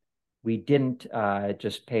decision, we didn't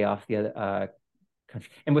just pay off the other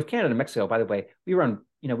country. And with Canada and Mexico, by the way, we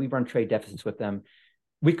run trade deficits with them.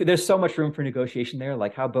 There's so much room for negotiation there.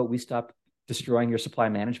 Like, how about we stop destroying your supply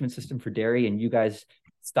management system for dairy, and you guys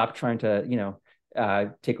stop trying to,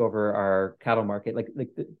 take over our cattle market. Like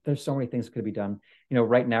there's so many things that could be done.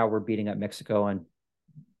 Right now we're beating up Mexico on,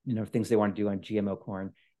 things they want to do on GMO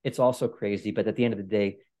corn. it's also crazy. But at the end of the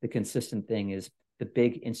day, the consistent thing is the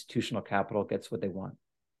big institutional capital gets what they want.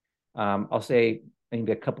 I'll say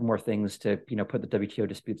maybe a couple more things to, put the WTO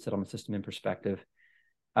dispute settlement system in perspective.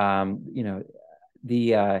 The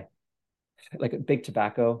like big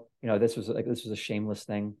tobacco, this was a shameless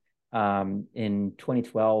thing. In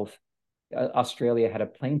 2012, Australia had a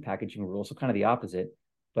plain packaging rule, so kind of the opposite.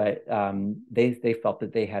 But they felt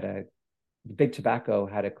that big tobacco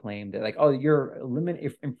had a claim that, like, oh, you're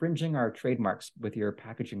infringing our trademarks with your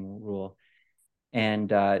packaging rule, and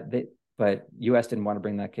but U.S. didn't want to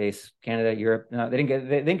bring that case. Canada, Europe, no, they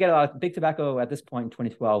didn't get a lot. Big tobacco at this point in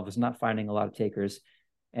 2012 was not finding a lot of takers,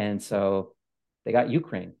 and so they got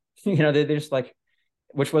Ukraine. They're just like,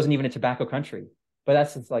 which wasn't even a tobacco country. But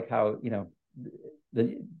that's just like how,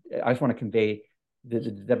 I just want to convey the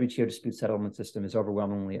WTO dispute settlement system is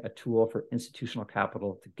overwhelmingly a tool for institutional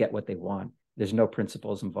capital to get what they want. There's no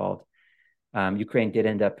principles involved. Ukraine did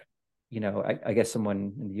end up, I guess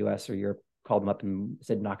someone in the US or Europe called them up and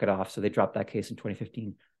said, knock it off. So they dropped that case in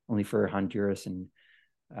 2015, only for Honduras and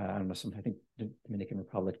I don't know, I think the Dominican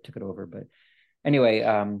Republic took it over. But anyway,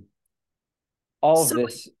 all of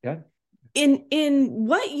this, yeah. In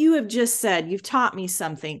what you have just said, you've taught me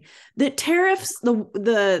something. That tariffs,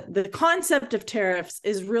 the concept of tariffs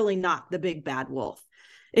is really not the big bad wolf.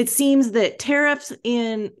 It seems that tariffs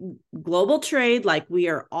in global trade, like we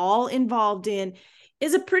are all involved in,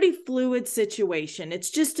 is a pretty fluid situation. It's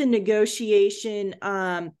just a negotiation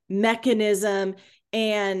mechanism,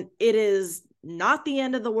 and it is not the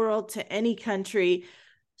end of the world to any country.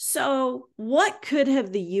 So what could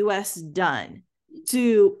have the U.S. done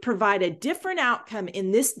to provide a different outcome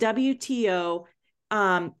in this WTO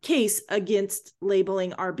case against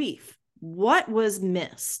labeling our beef? What was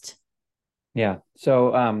missed? Yeah.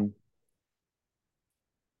 So, I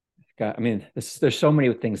mean, there's so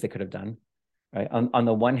many things they could have done, right? On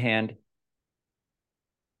the one hand,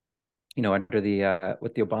 under the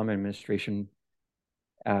what the Obama administration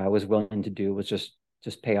was willing to do was just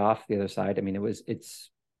pay off the other side. I mean,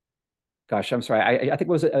 gosh, I'm sorry. I think it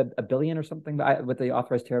was a billion or something with the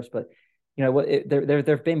authorized tariffs, but there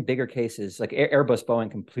have been bigger cases. Like Airbus,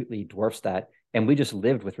 Boeing completely dwarfs that, and we just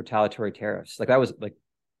lived with retaliatory tariffs. Like that was like,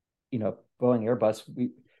 Boeing, Airbus.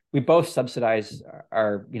 We both subsidize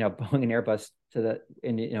our Boeing and Airbus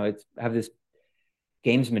it's have this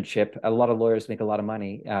gamesmanship. A lot of lawyers make a lot of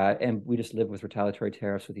money, and we just lived with retaliatory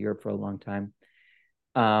tariffs with Europe for a long time.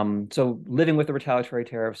 So living with the retaliatory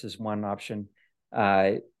tariffs is one option.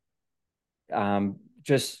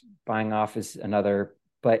 Just buying off is another,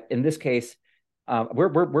 but in this case,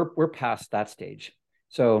 we're past that stage.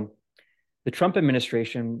 So the Trump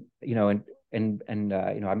administration, and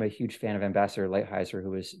I'm a huge fan of Ambassador Lighthizer, who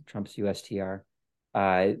was Trump's USTR.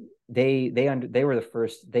 They were the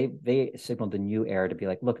first. They signaled a new era to be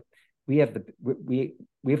like, look, we have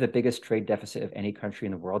the biggest trade deficit of any country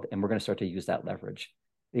in the world, and we're going to start to use that leverage.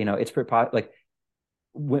 It's like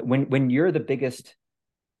when you're the biggest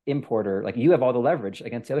importer, like you have all the leverage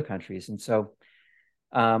against the other countries. And so,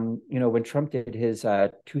 when Trump did his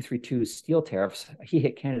 232 steel tariffs, he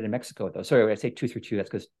hit Canada and Mexico with those. Sorry, when I say 232, that's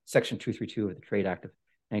because Section 232 of the Trade Act of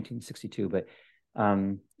 1962. But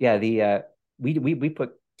we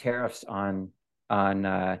put tariffs on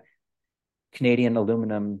Canadian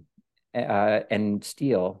aluminum and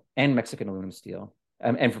steel and Mexican aluminum steel,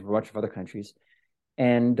 and for a bunch of other countries.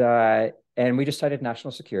 And we just cited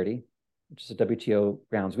national security, which is a WTO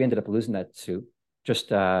grounds. We ended up losing that suit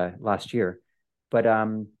just last year. But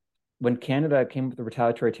when Canada came with the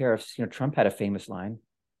retaliatory tariffs, Trump had a famous line.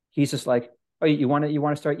 He's just like, "Oh, you want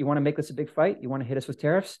to make this a big fight? You want to hit us with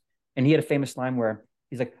tariffs?" And he had a famous line where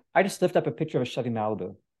he's like, "I just lift up a picture of a Chevy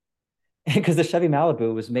Malibu," because the Chevy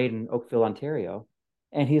Malibu was made in Oakville, Ontario,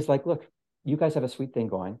 and he's like, "Look, you guys have a sweet thing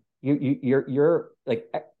going. You're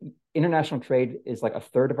like, international trade is like a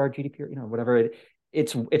third of our GDP, whatever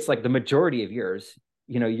it's like the majority of yours.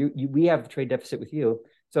 We have a trade deficit with you.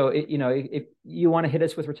 So if you want to hit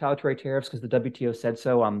us with retaliatory tariffs because the WTO said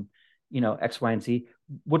so, X, Y, and Z,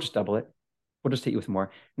 we'll just double it. We'll just hit you with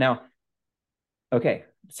more." Now, okay,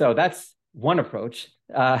 so that's one approach.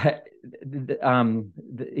 He got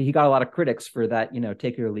a lot of critics for that,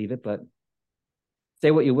 take it or leave it, but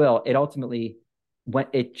say what you will, it ultimately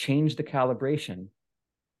it changed the calibration.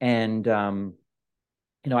 And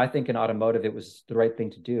I think in automotive it was the right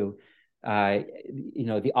thing to do.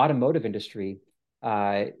 The automotive industry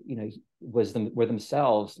were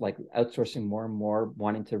themselves like outsourcing more and more,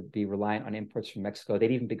 wanting to be reliant on imports from Mexico.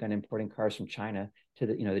 They'd even begun importing cars from China.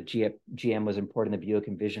 The GM was importing the Buick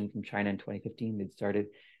Envision from China in 2015. They'd started.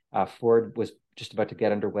 Ford was just about to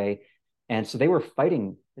get underway, and so they were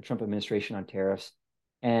fighting the Trump administration on tariffs.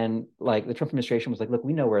 And like the Trump administration was like, look,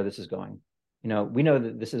 we know where this is going. We know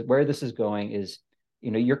that this is where this is going is,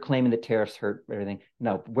 you're claiming that tariffs hurt everything.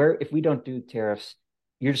 No, if we don't do tariffs,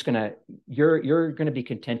 you're gonna be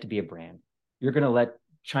content to be a brand. You're gonna let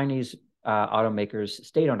Chinese automakers,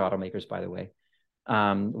 state-owned automakers, by the way,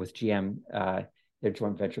 with GM, their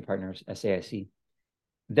joint venture partners, SAIC.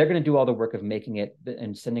 They're going to do all the work of making it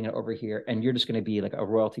and sending it over here, and you're just going to be like a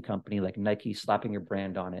royalty company like Nike slapping your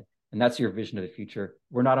brand on it, and that's your vision of the future.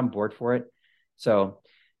 We're not on board for it. So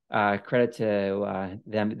credit to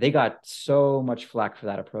them. They got so much flack for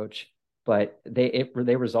that approach, but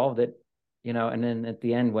they resolved it, and then at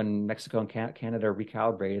the end, when Mexico and Canada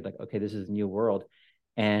recalibrated, like, okay, this is a new world,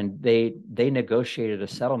 and they negotiated a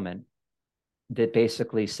settlement that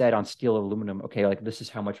basically said on steel and aluminum, okay, like this is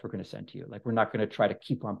how much we're going to send to you. Like, we're not going to try to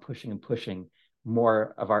keep on pushing and pushing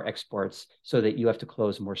more of our exports so that you have to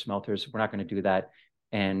close more smelters. We're not going to do that.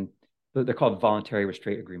 And they're called voluntary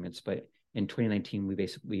restraint agreements. But in 2019,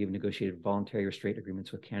 we negotiated voluntary restraint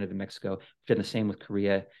agreements with Canada and Mexico. We've done the same with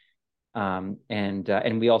Korea.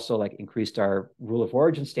 And we also like increased our rule of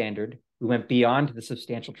origin standard. We went beyond the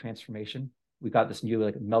substantial transformation. We got this new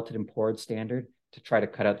like melted and poured standard to try to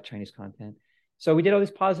cut out the Chinese content. So we did all these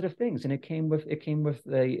positive things, and it came with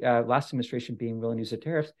the last administration being willing to use the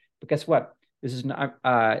tariffs. But guess what? This is now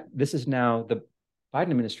the Biden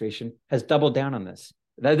administration has doubled down on this.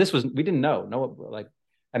 We didn't know. No, like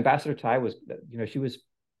Ambassador Tai was, she was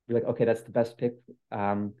like, okay, that's the best pick,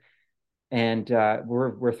 and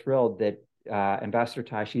we're thrilled that Ambassador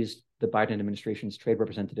Tai, she's the Biden administration's trade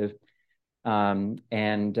representative, and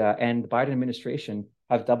the Biden administration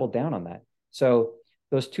have doubled down on that. So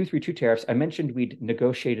those 232 tariffs, I mentioned we'd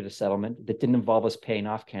negotiated a settlement that didn't involve us paying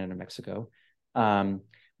off Canada and Mexico.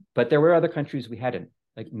 But there were other countries we hadn't,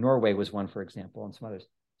 like Norway was one, for example, and some others.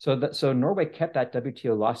 So Norway kept that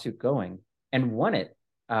WTO lawsuit going and won it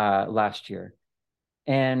last year.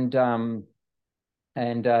 And the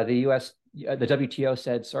US, the WTO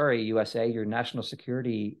said, sorry, USA, your national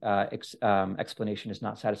security explanation is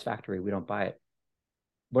not satisfactory. We don't buy it.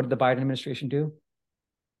 What did the Biden administration do?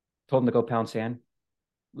 Told them to go pound sand.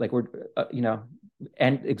 Like we're,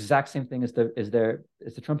 and exact same thing as the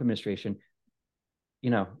Trump administration.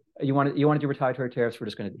 You want to do retaliatory tariffs, we're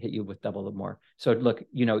just going to hit you with double or more. So look,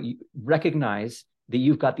 you recognize that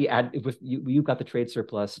you've got you've got the trade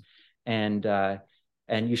surplus, and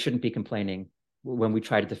you shouldn't be complaining when we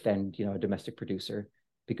try to defend a domestic producer,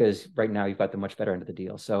 because right now you've got the much better end of the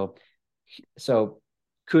deal. So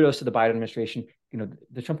kudos to the Biden administration.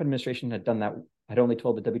 The Trump administration had only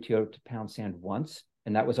told the WTO to pound sand once.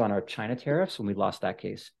 And that was on our China tariffs when we lost that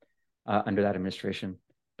case under that administration.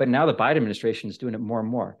 But now the Biden administration is doing it more and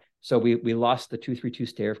more. So we lost the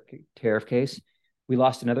 232 tariff case. We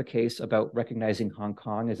lost another case about recognizing Hong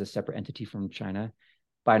Kong as a separate entity from China.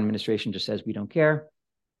 Biden administration just says we don't care.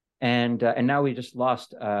 And now we just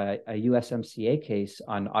lost a USMCA case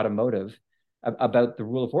on automotive about the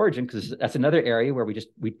rule of origin, because that's another area where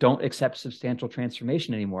we don't accept substantial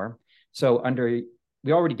transformation anymore. So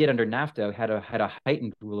we already did under NAFTA, had a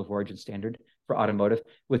heightened rule of origin standard for automotive.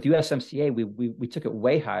 With USMCA, we took it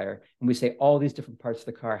way higher, and we say all these different parts of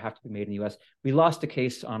the car have to be made in the US. We lost a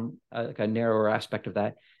case on like a narrower aspect of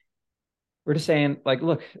that. We're just saying, like,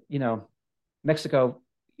 look, Mexico,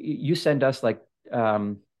 you send us like,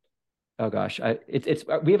 oh gosh,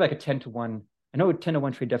 we have like a 10-to-1. I know a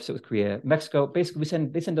 10-to-1 trade deficit with Korea. Mexico, basically,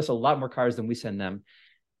 they send us a lot more cars than we send them,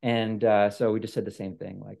 and so we just said the same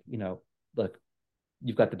thing, like, look,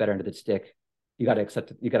 you've got the better end of the stick. You got to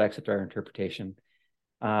accept our interpretation.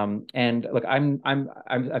 And look,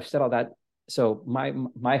 I've said all that. So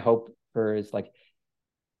my hope is like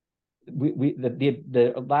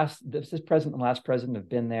this president and last president have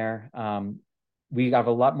been there. We have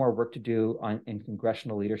a lot more work to do in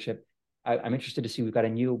congressional leadership. I'm interested to see, we've got a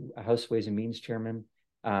new House Ways and Means chairman.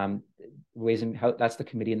 That's the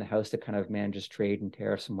committee in the House that kind of manages trade and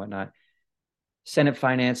tariffs and whatnot. Senate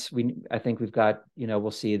Finance, I think we've got, we'll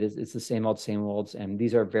see. It's the same olds, and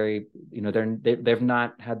these are very, they've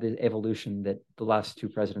not had the evolution that the last two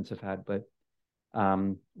presidents have had, but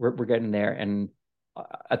we're getting there. And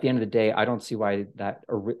at the end of the day, I don't see why that,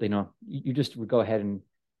 or you just would go ahead and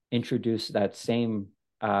introduce that same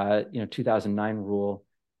 2009 rule.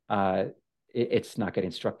 It's not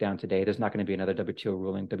getting struck down today. There's not going to be another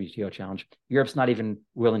WTO challenge. Europe's not even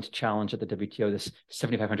willing to challenge at the WTO this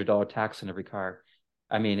 $7,500 tax on every car.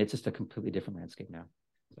 I mean, it's just a completely different landscape now.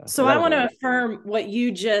 So I want to affirm what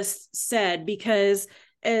you just said, because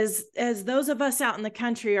as those of us out in the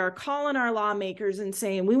country are calling our lawmakers and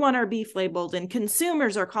saying we want our beef labeled, and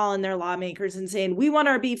consumers are calling their lawmakers and saying we want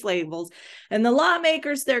our beef labels, and the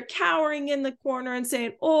lawmakers, they're cowering in the corner and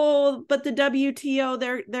saying, oh, but the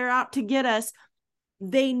WTO, they're out to get us.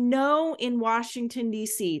 They know in Washington,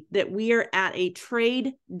 D.C., that we are at a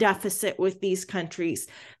trade deficit with these countries.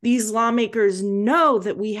 These lawmakers know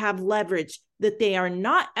that we have leverage, that they are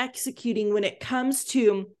not executing when it comes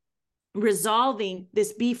to resolving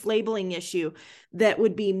this beef labeling issue that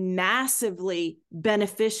would be massively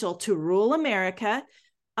beneficial to rural America,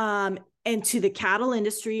 and to the cattle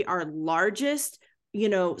industry, our largest,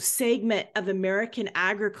 segment of American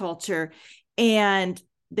agriculture. And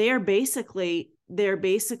they're basically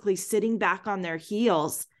sitting back on their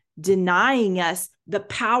heels, denying us the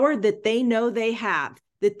power that they know they have,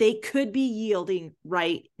 that they could be yielding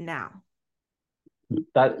right now.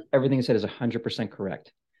 That everything you said is 100%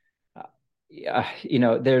 correct.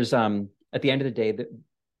 There's at the end of the day,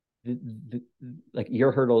 like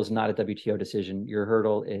your hurdle is not a WTO decision. Your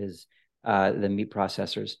hurdle is the meat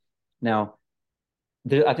processors. Now,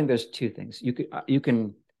 I think there's two things.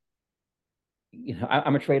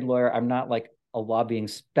 I'm a trade lawyer. I'm not like a lobbying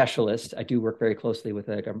specialist. I do work very closely with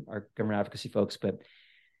our government advocacy folks, but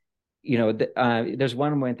there's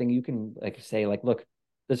one thing you can say, look,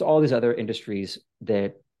 there's all these other industries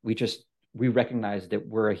that we recognize that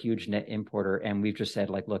we're a huge net importer, and we've just said,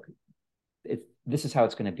 look, this is how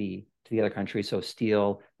it's going to be to the other countries. So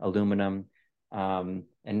steel, aluminum, and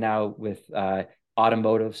now with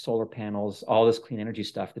automotive, solar panels, all this clean energy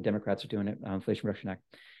stuff, the Democrats are doing it, Inflation Reduction Act.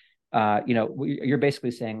 You're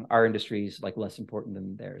basically saying our industry is less important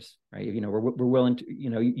than theirs, right? We're willing to,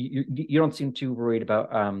 you don't seem too worried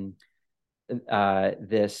about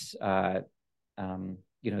this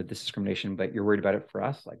discrimination, but you're worried about it for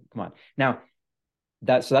us. Come on. Now,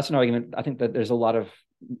 that's an argument. I think that there's a lot of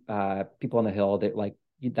people on the Hill that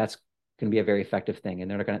that's going to be a very effective thing, and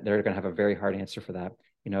they're going to have a very hard answer for that.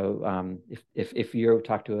 If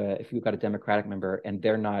you've got a Democratic member and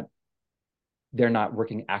they're not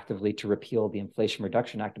working actively to repeal the Inflation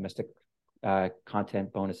Reduction Act domestic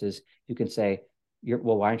content bonuses, you can say,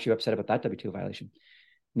 why aren't you upset about that WTO violation?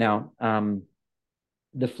 Now,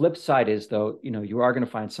 the flip side is, though, you are going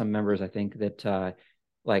to find some members, I think, that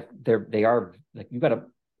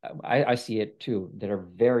I see it too, that are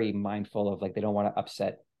very mindful of they don't want to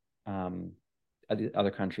upset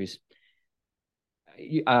other countries.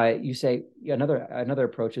 You say another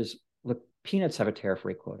approach is, look, peanuts have a tariff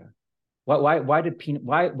rate quota. Why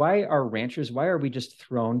are ranchers, why are we just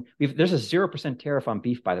thrown? There's a 0% tariff on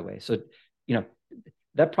beef, by the way. So,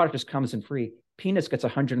 that product just comes in free. Peanuts gets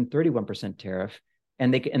 131% tariff.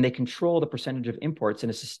 And they control the percentage of imports in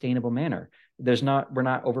a sustainable manner. We're not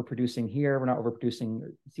overproducing here. We're not overproducing.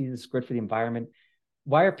 See, this is good for the environment.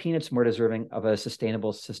 Why are peanuts more deserving of a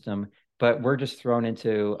sustainable system, but we're just thrown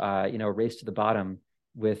into a race to the bottom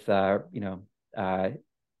with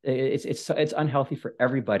it's unhealthy for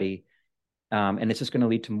everybody, and it's just going to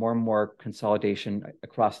lead to more and more consolidation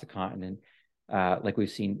across the continent, like we've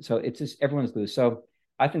seen. So it's just everyone's lose. So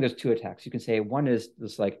I think there's two attacks. You can say one is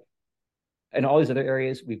this in all these other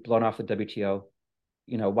areas, we've blown off the WTO.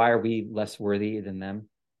 Why are we less worthy than them?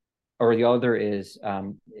 Or the other is,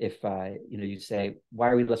 if you say, why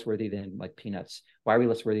are we less worthy than peanuts? Why are we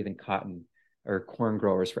less worthy than cotton or corn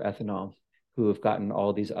growers for ethanol, who have gotten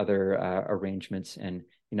all these other arrangements? And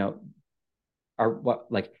what I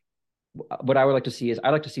would like to see is, I'd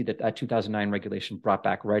like to see that 2009 regulation brought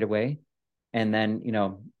back right away, and then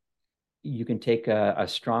you can take a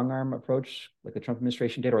strong arm approach like the Trump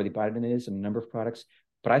administration did, or the Biden is, in a number of products.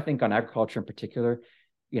 But I think on agriculture in particular,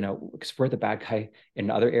 because we're the bad guy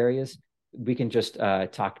in other areas, we can just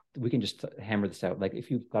hammer this out.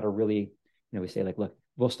 If you've got a really, we say look,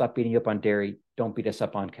 we'll stop beating you up on dairy. Don't beat us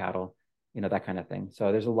up on cattle, that kind of thing.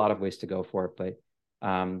 So there's a lot of ways to go for it.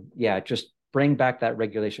 But just bring back that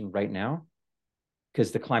regulation right now,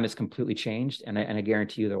 because the climate's completely changed. And I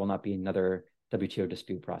guarantee you there will not be another WTO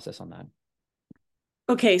dispute process on that.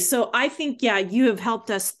 Okay, so I think, you have helped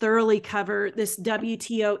us thoroughly cover this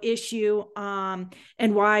WTO issue,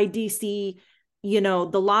 and why DC,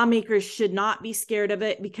 the lawmakers should not be scared of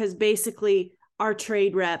it, because basically our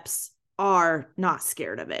trade reps are not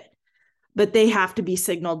scared of it, but they have to be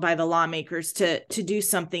signaled by the lawmakers to do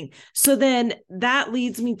something. So then that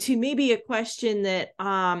leads me to maybe a question that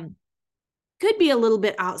could be a little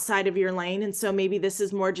bit outside of your lane. And so maybe this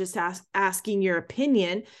is more just asking your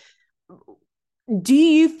opinion. Do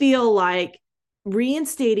you feel like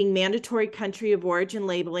reinstating mandatory country of origin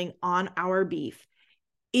labeling on our beef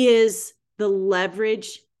is the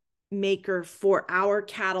leverage maker for our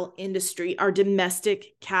cattle industry, our domestic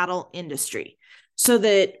cattle industry, so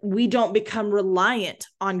that we don't become reliant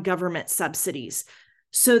on government subsidies,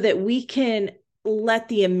 so that we can let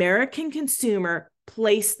the American consumer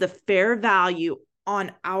place the fair value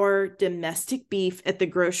on our domestic beef at the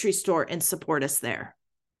grocery store and support us there.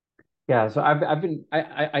 Yeah, so I've been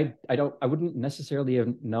I wouldn't necessarily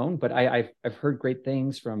have known, but I've heard great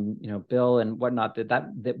things from Bill and whatnot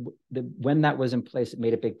that when that was in place, it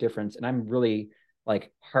made a big difference, and I'm really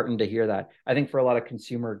like heartened to hear that. I think for a lot of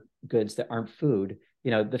consumer goods that aren't food,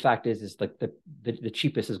 the fact is like the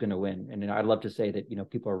cheapest is going to win, and I'd love to say that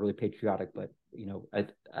people are really patriotic, but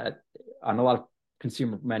on a lot of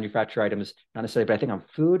consumer manufactured items, not necessarily, but I think on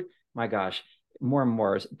food, my gosh, more and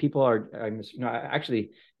more people are, actually,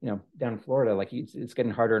 down in Florida, like it's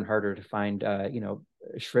getting harder and harder to find,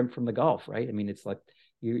 shrimp from the Gulf, right? I mean, it's like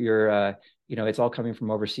you're it's all coming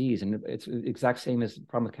from overseas, and it's the exact same as the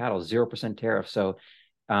problem with cattle, 0% tariff. So,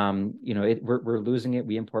 we're losing it.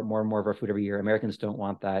 We import more and more of our food every year. Americans don't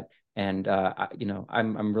want that, and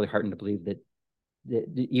I'm really heartened to believe that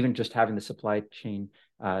even just having the supply chain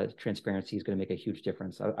transparency is going to make a huge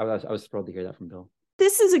difference. I was thrilled to hear that from Bill.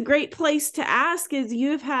 This is a great place to ask, is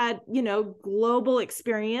you've had, global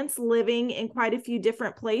experience living in quite a few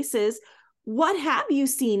different places. What have you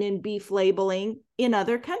seen in beef labeling in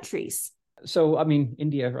other countries? So, I mean,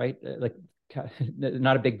 India, right? Like,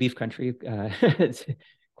 not a big beef country. It's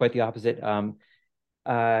quite the opposite.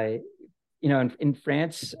 In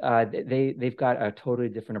France, they've got a totally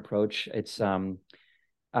different approach. It's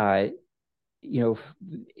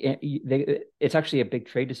it's actually a big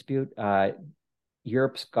trade dispute.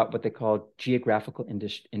 Europe's got what they call geographical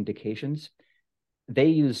indications. They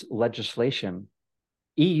use legislation,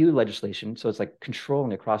 EU legislation, so it's like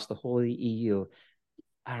controlling across the whole of the EU.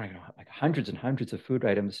 I don't know, like hundreds and hundreds of food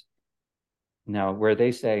items now, where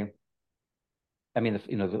they say, I mean,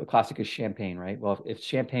 the classic is champagne, right? Well, if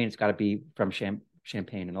champagne, it's got to be from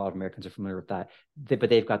champagne, and a lot of Americans are familiar with that. But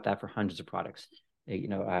they've got that for hundreds of products.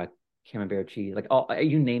 Camembert cheese, like all,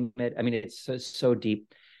 you name it. I mean, it's so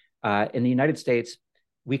deep. In the United States,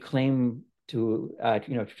 we claim to,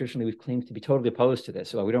 traditionally we've claimed to be totally opposed to this.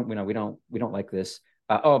 So we don't like this.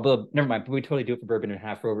 But never mind. But we totally do it for bourbon and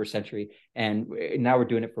half for over a century, and now we're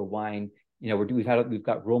doing it for wine. We've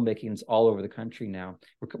got rulemakings all over the country now.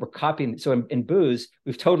 We're copying. So in booze,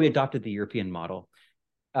 we've totally adopted the European model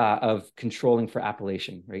of controlling for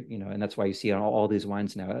appellation, right? And that's why you see on all these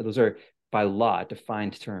wines now. Those are by law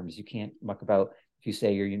defined terms. You can't muck about if you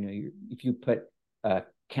say if you put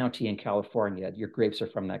county in California, your grapes are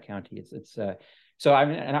from that county. So I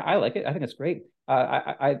mean, and I like it. I think it's great.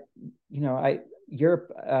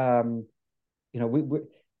 Europe, we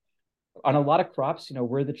on a lot of crops,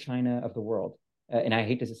 we're the China of the world, and I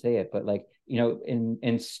hate to say it, but like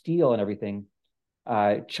in steel and everything,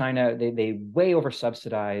 China they way over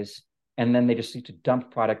subsidize, and then they just need to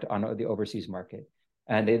dump product on the overseas market,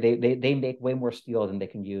 and they make way more steel than they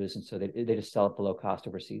can use, and so they just sell it below cost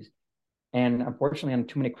overseas. And unfortunately, on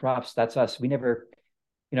too many crops, that's us. We never,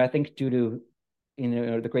 I think due to,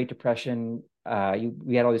 the Great Depression,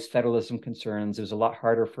 we had all these federalism concerns. It was a lot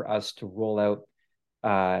harder for us to roll out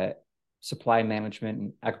supply management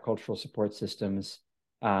and agricultural support systems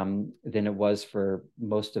than it was for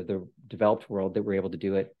most of the developed world that were able to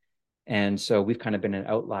do it. And so we've kind of been an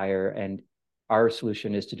outlier. And our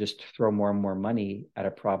solution is to just throw more and more money at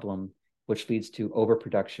a problem, which leads to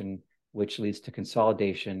overproduction, which leads to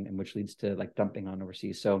consolidation, and which leads to like dumping on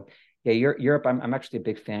overseas. So yeah, Europe, I'm actually a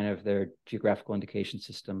big fan of their geographical indication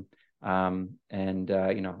system. I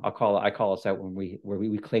call us out when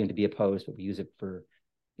we claim to be opposed, but we use it for,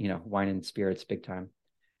 wine and spirits big time.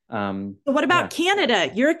 So what about Canada?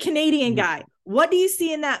 You're a Canadian guy. What do you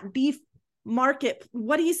see in that beef market?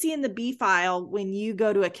 What do you see in the beef aisle when you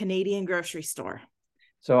go to a Canadian grocery store?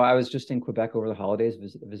 So I was just in Quebec over the holidays,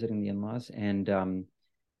 visiting the in-laws, and this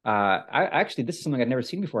is something I'd never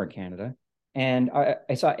seen before in Canada. And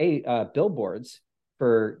I saw billboards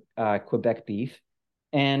for Quebec beef,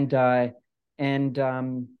 and at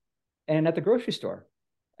the grocery store.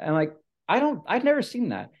 And like, I've never seen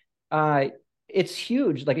that. It's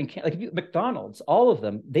huge. Like McDonald's, all of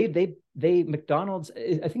them, McDonald's,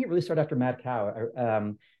 I think it really started after Mad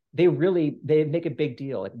Cow. They make a big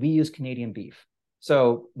deal. Like, we use Canadian beef.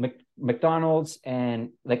 So McDonald's,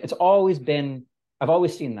 and like, it's always been, I've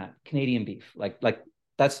always seen that Canadian beef, like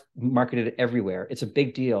that's marketed everywhere. It's a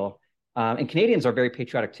big deal. And Canadians are very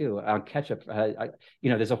patriotic too. On ketchup,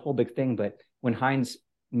 there's a whole big thing. But when Heinz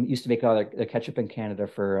used to make all the ketchup in Canada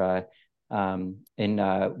for in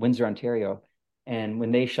Windsor, Ontario, and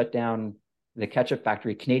when they shut down the ketchup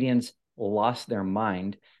factory, Canadians lost their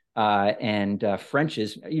mind. and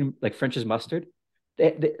French's, like French's mustard.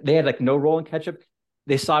 They had like no rolling ketchup.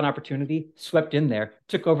 They saw an opportunity, swept in there,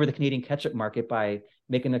 took over the Canadian ketchup market by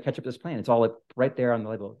making the ketchup this plain. It's all like right there on the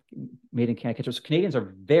label, made in Canada ketchup. So Canadians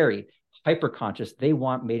are very hyper conscious. They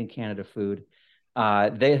want made in Canada food.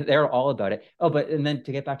 They're all about it. Oh, and then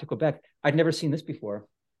to get back to Quebec, I'd never seen this before.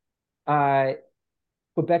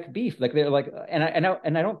 Quebec beef, like they're like, and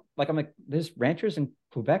I don't like. I'm like, there's ranchers in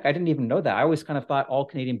Quebec. I didn't even know that. I always kind of thought all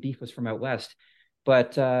Canadian beef was from out west,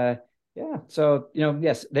 but yeah. So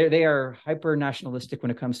yes, they are hyper nationalistic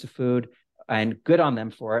when it comes to food, and good on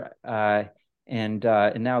them for it. And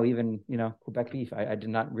now even Quebec beef, I did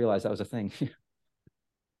not realize that was a thing.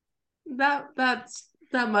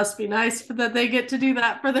 That must be nice that they get to do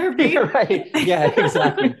that for their beef. Right. Yeah,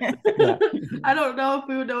 exactly. Yeah. I don't know if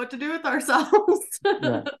we would know what to do with ourselves.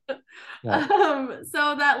 Yeah. Yeah.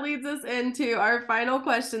 So that leads us into our final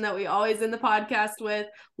question that we always end the podcast with.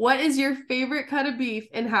 What is your favorite cut of beef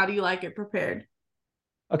and how do you like it prepared?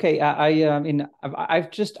 Okay, I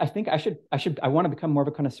think I want to become more of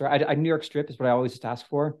a connoisseur. New York strip is what I always just ask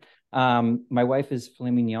for. My wife is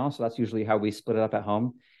filet mignon, so that's usually how we split it up at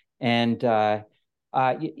home. And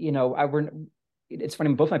it's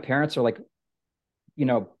funny. Both my parents are like,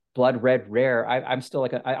 blood red rare. I'm still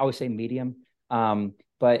like I always say medium.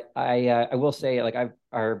 But I will say like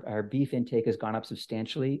our beef intake has gone up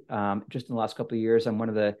substantially. Just in the last couple of years, I'm one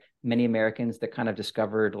of the many Americans that kind of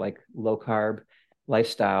discovered like low carb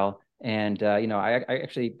lifestyle. And I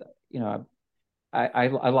actually I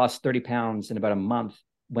lost 30 pounds in about a month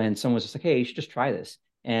when someone was just like, hey, you should just try this.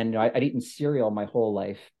 And I'd eaten cereal my whole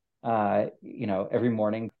life, every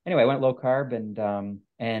morning. Anyway, I went low carb and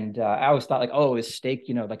I always thought like, oh, is steak,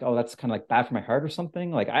 like, oh, that's kind of like bad for my heart or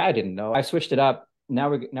something. Like I didn't know. I switched it up. Now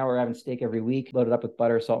we're having steak every week, loaded up with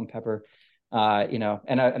butter, salt, and pepper. And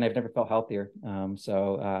I've never felt healthier.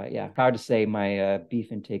 Yeah, proud to say my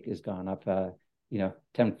beef intake has gone up 10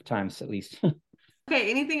 times at least. Okay,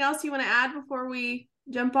 anything else you want to add before we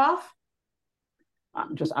jump off?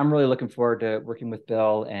 I'm really looking forward to working with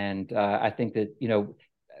Bill, and I think that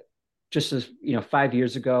just as 5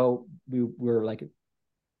 years ago we were like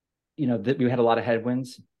that we had a lot of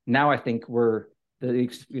headwinds. Now I think we're the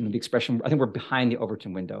expression, I think we're behind the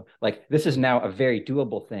Overton window. Like this is now a very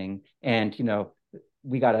doable thing, and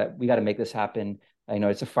we gotta make this happen. I know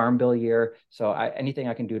it's a farm bill year, so anything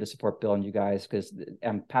I can do to support Bill and you guys, because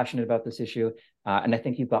I'm passionate about this issue, and I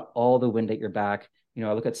think you've got all the wind at your back.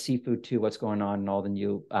 I look at seafood too, what's going on and all the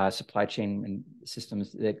new supply chain and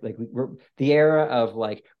systems. We're the era of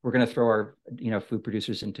like, we're going to throw our, food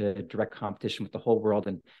producers into direct competition with the whole world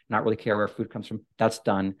and not really care where our food comes from. That's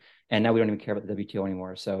done. And now we don't even care about the WTO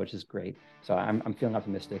anymore. So, which is great. So I'm feeling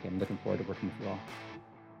optimistic and looking forward to working with you all.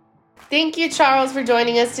 Thank you, Charles, for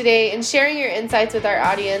joining us today and sharing your insights with our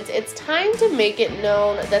audience. It's time to make it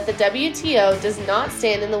known that the WTO does not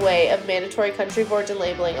stand in the way of mandatory country of origin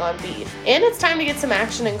labeling on beef. And it's time to get some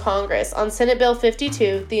action in Congress on Senate Bill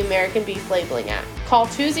 52, the American Beef Labeling Act. Call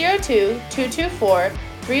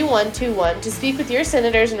 202-224-3121 to speak with your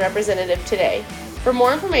senators and representative today. For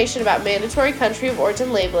more information about mandatory country of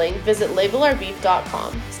origin labeling, visit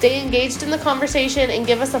labelourbeef.com. Stay engaged in the conversation and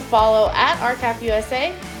give us a follow at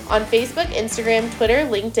RCAPUSA on Facebook, Instagram, Twitter,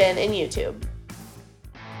 LinkedIn, and YouTube.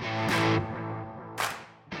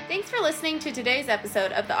 Thanks for listening to today's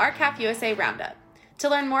episode of the RCAP USA Roundup. To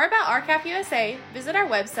learn more about RCAP USA, visit our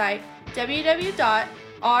website,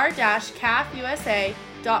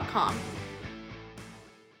 www.r-capusa.com.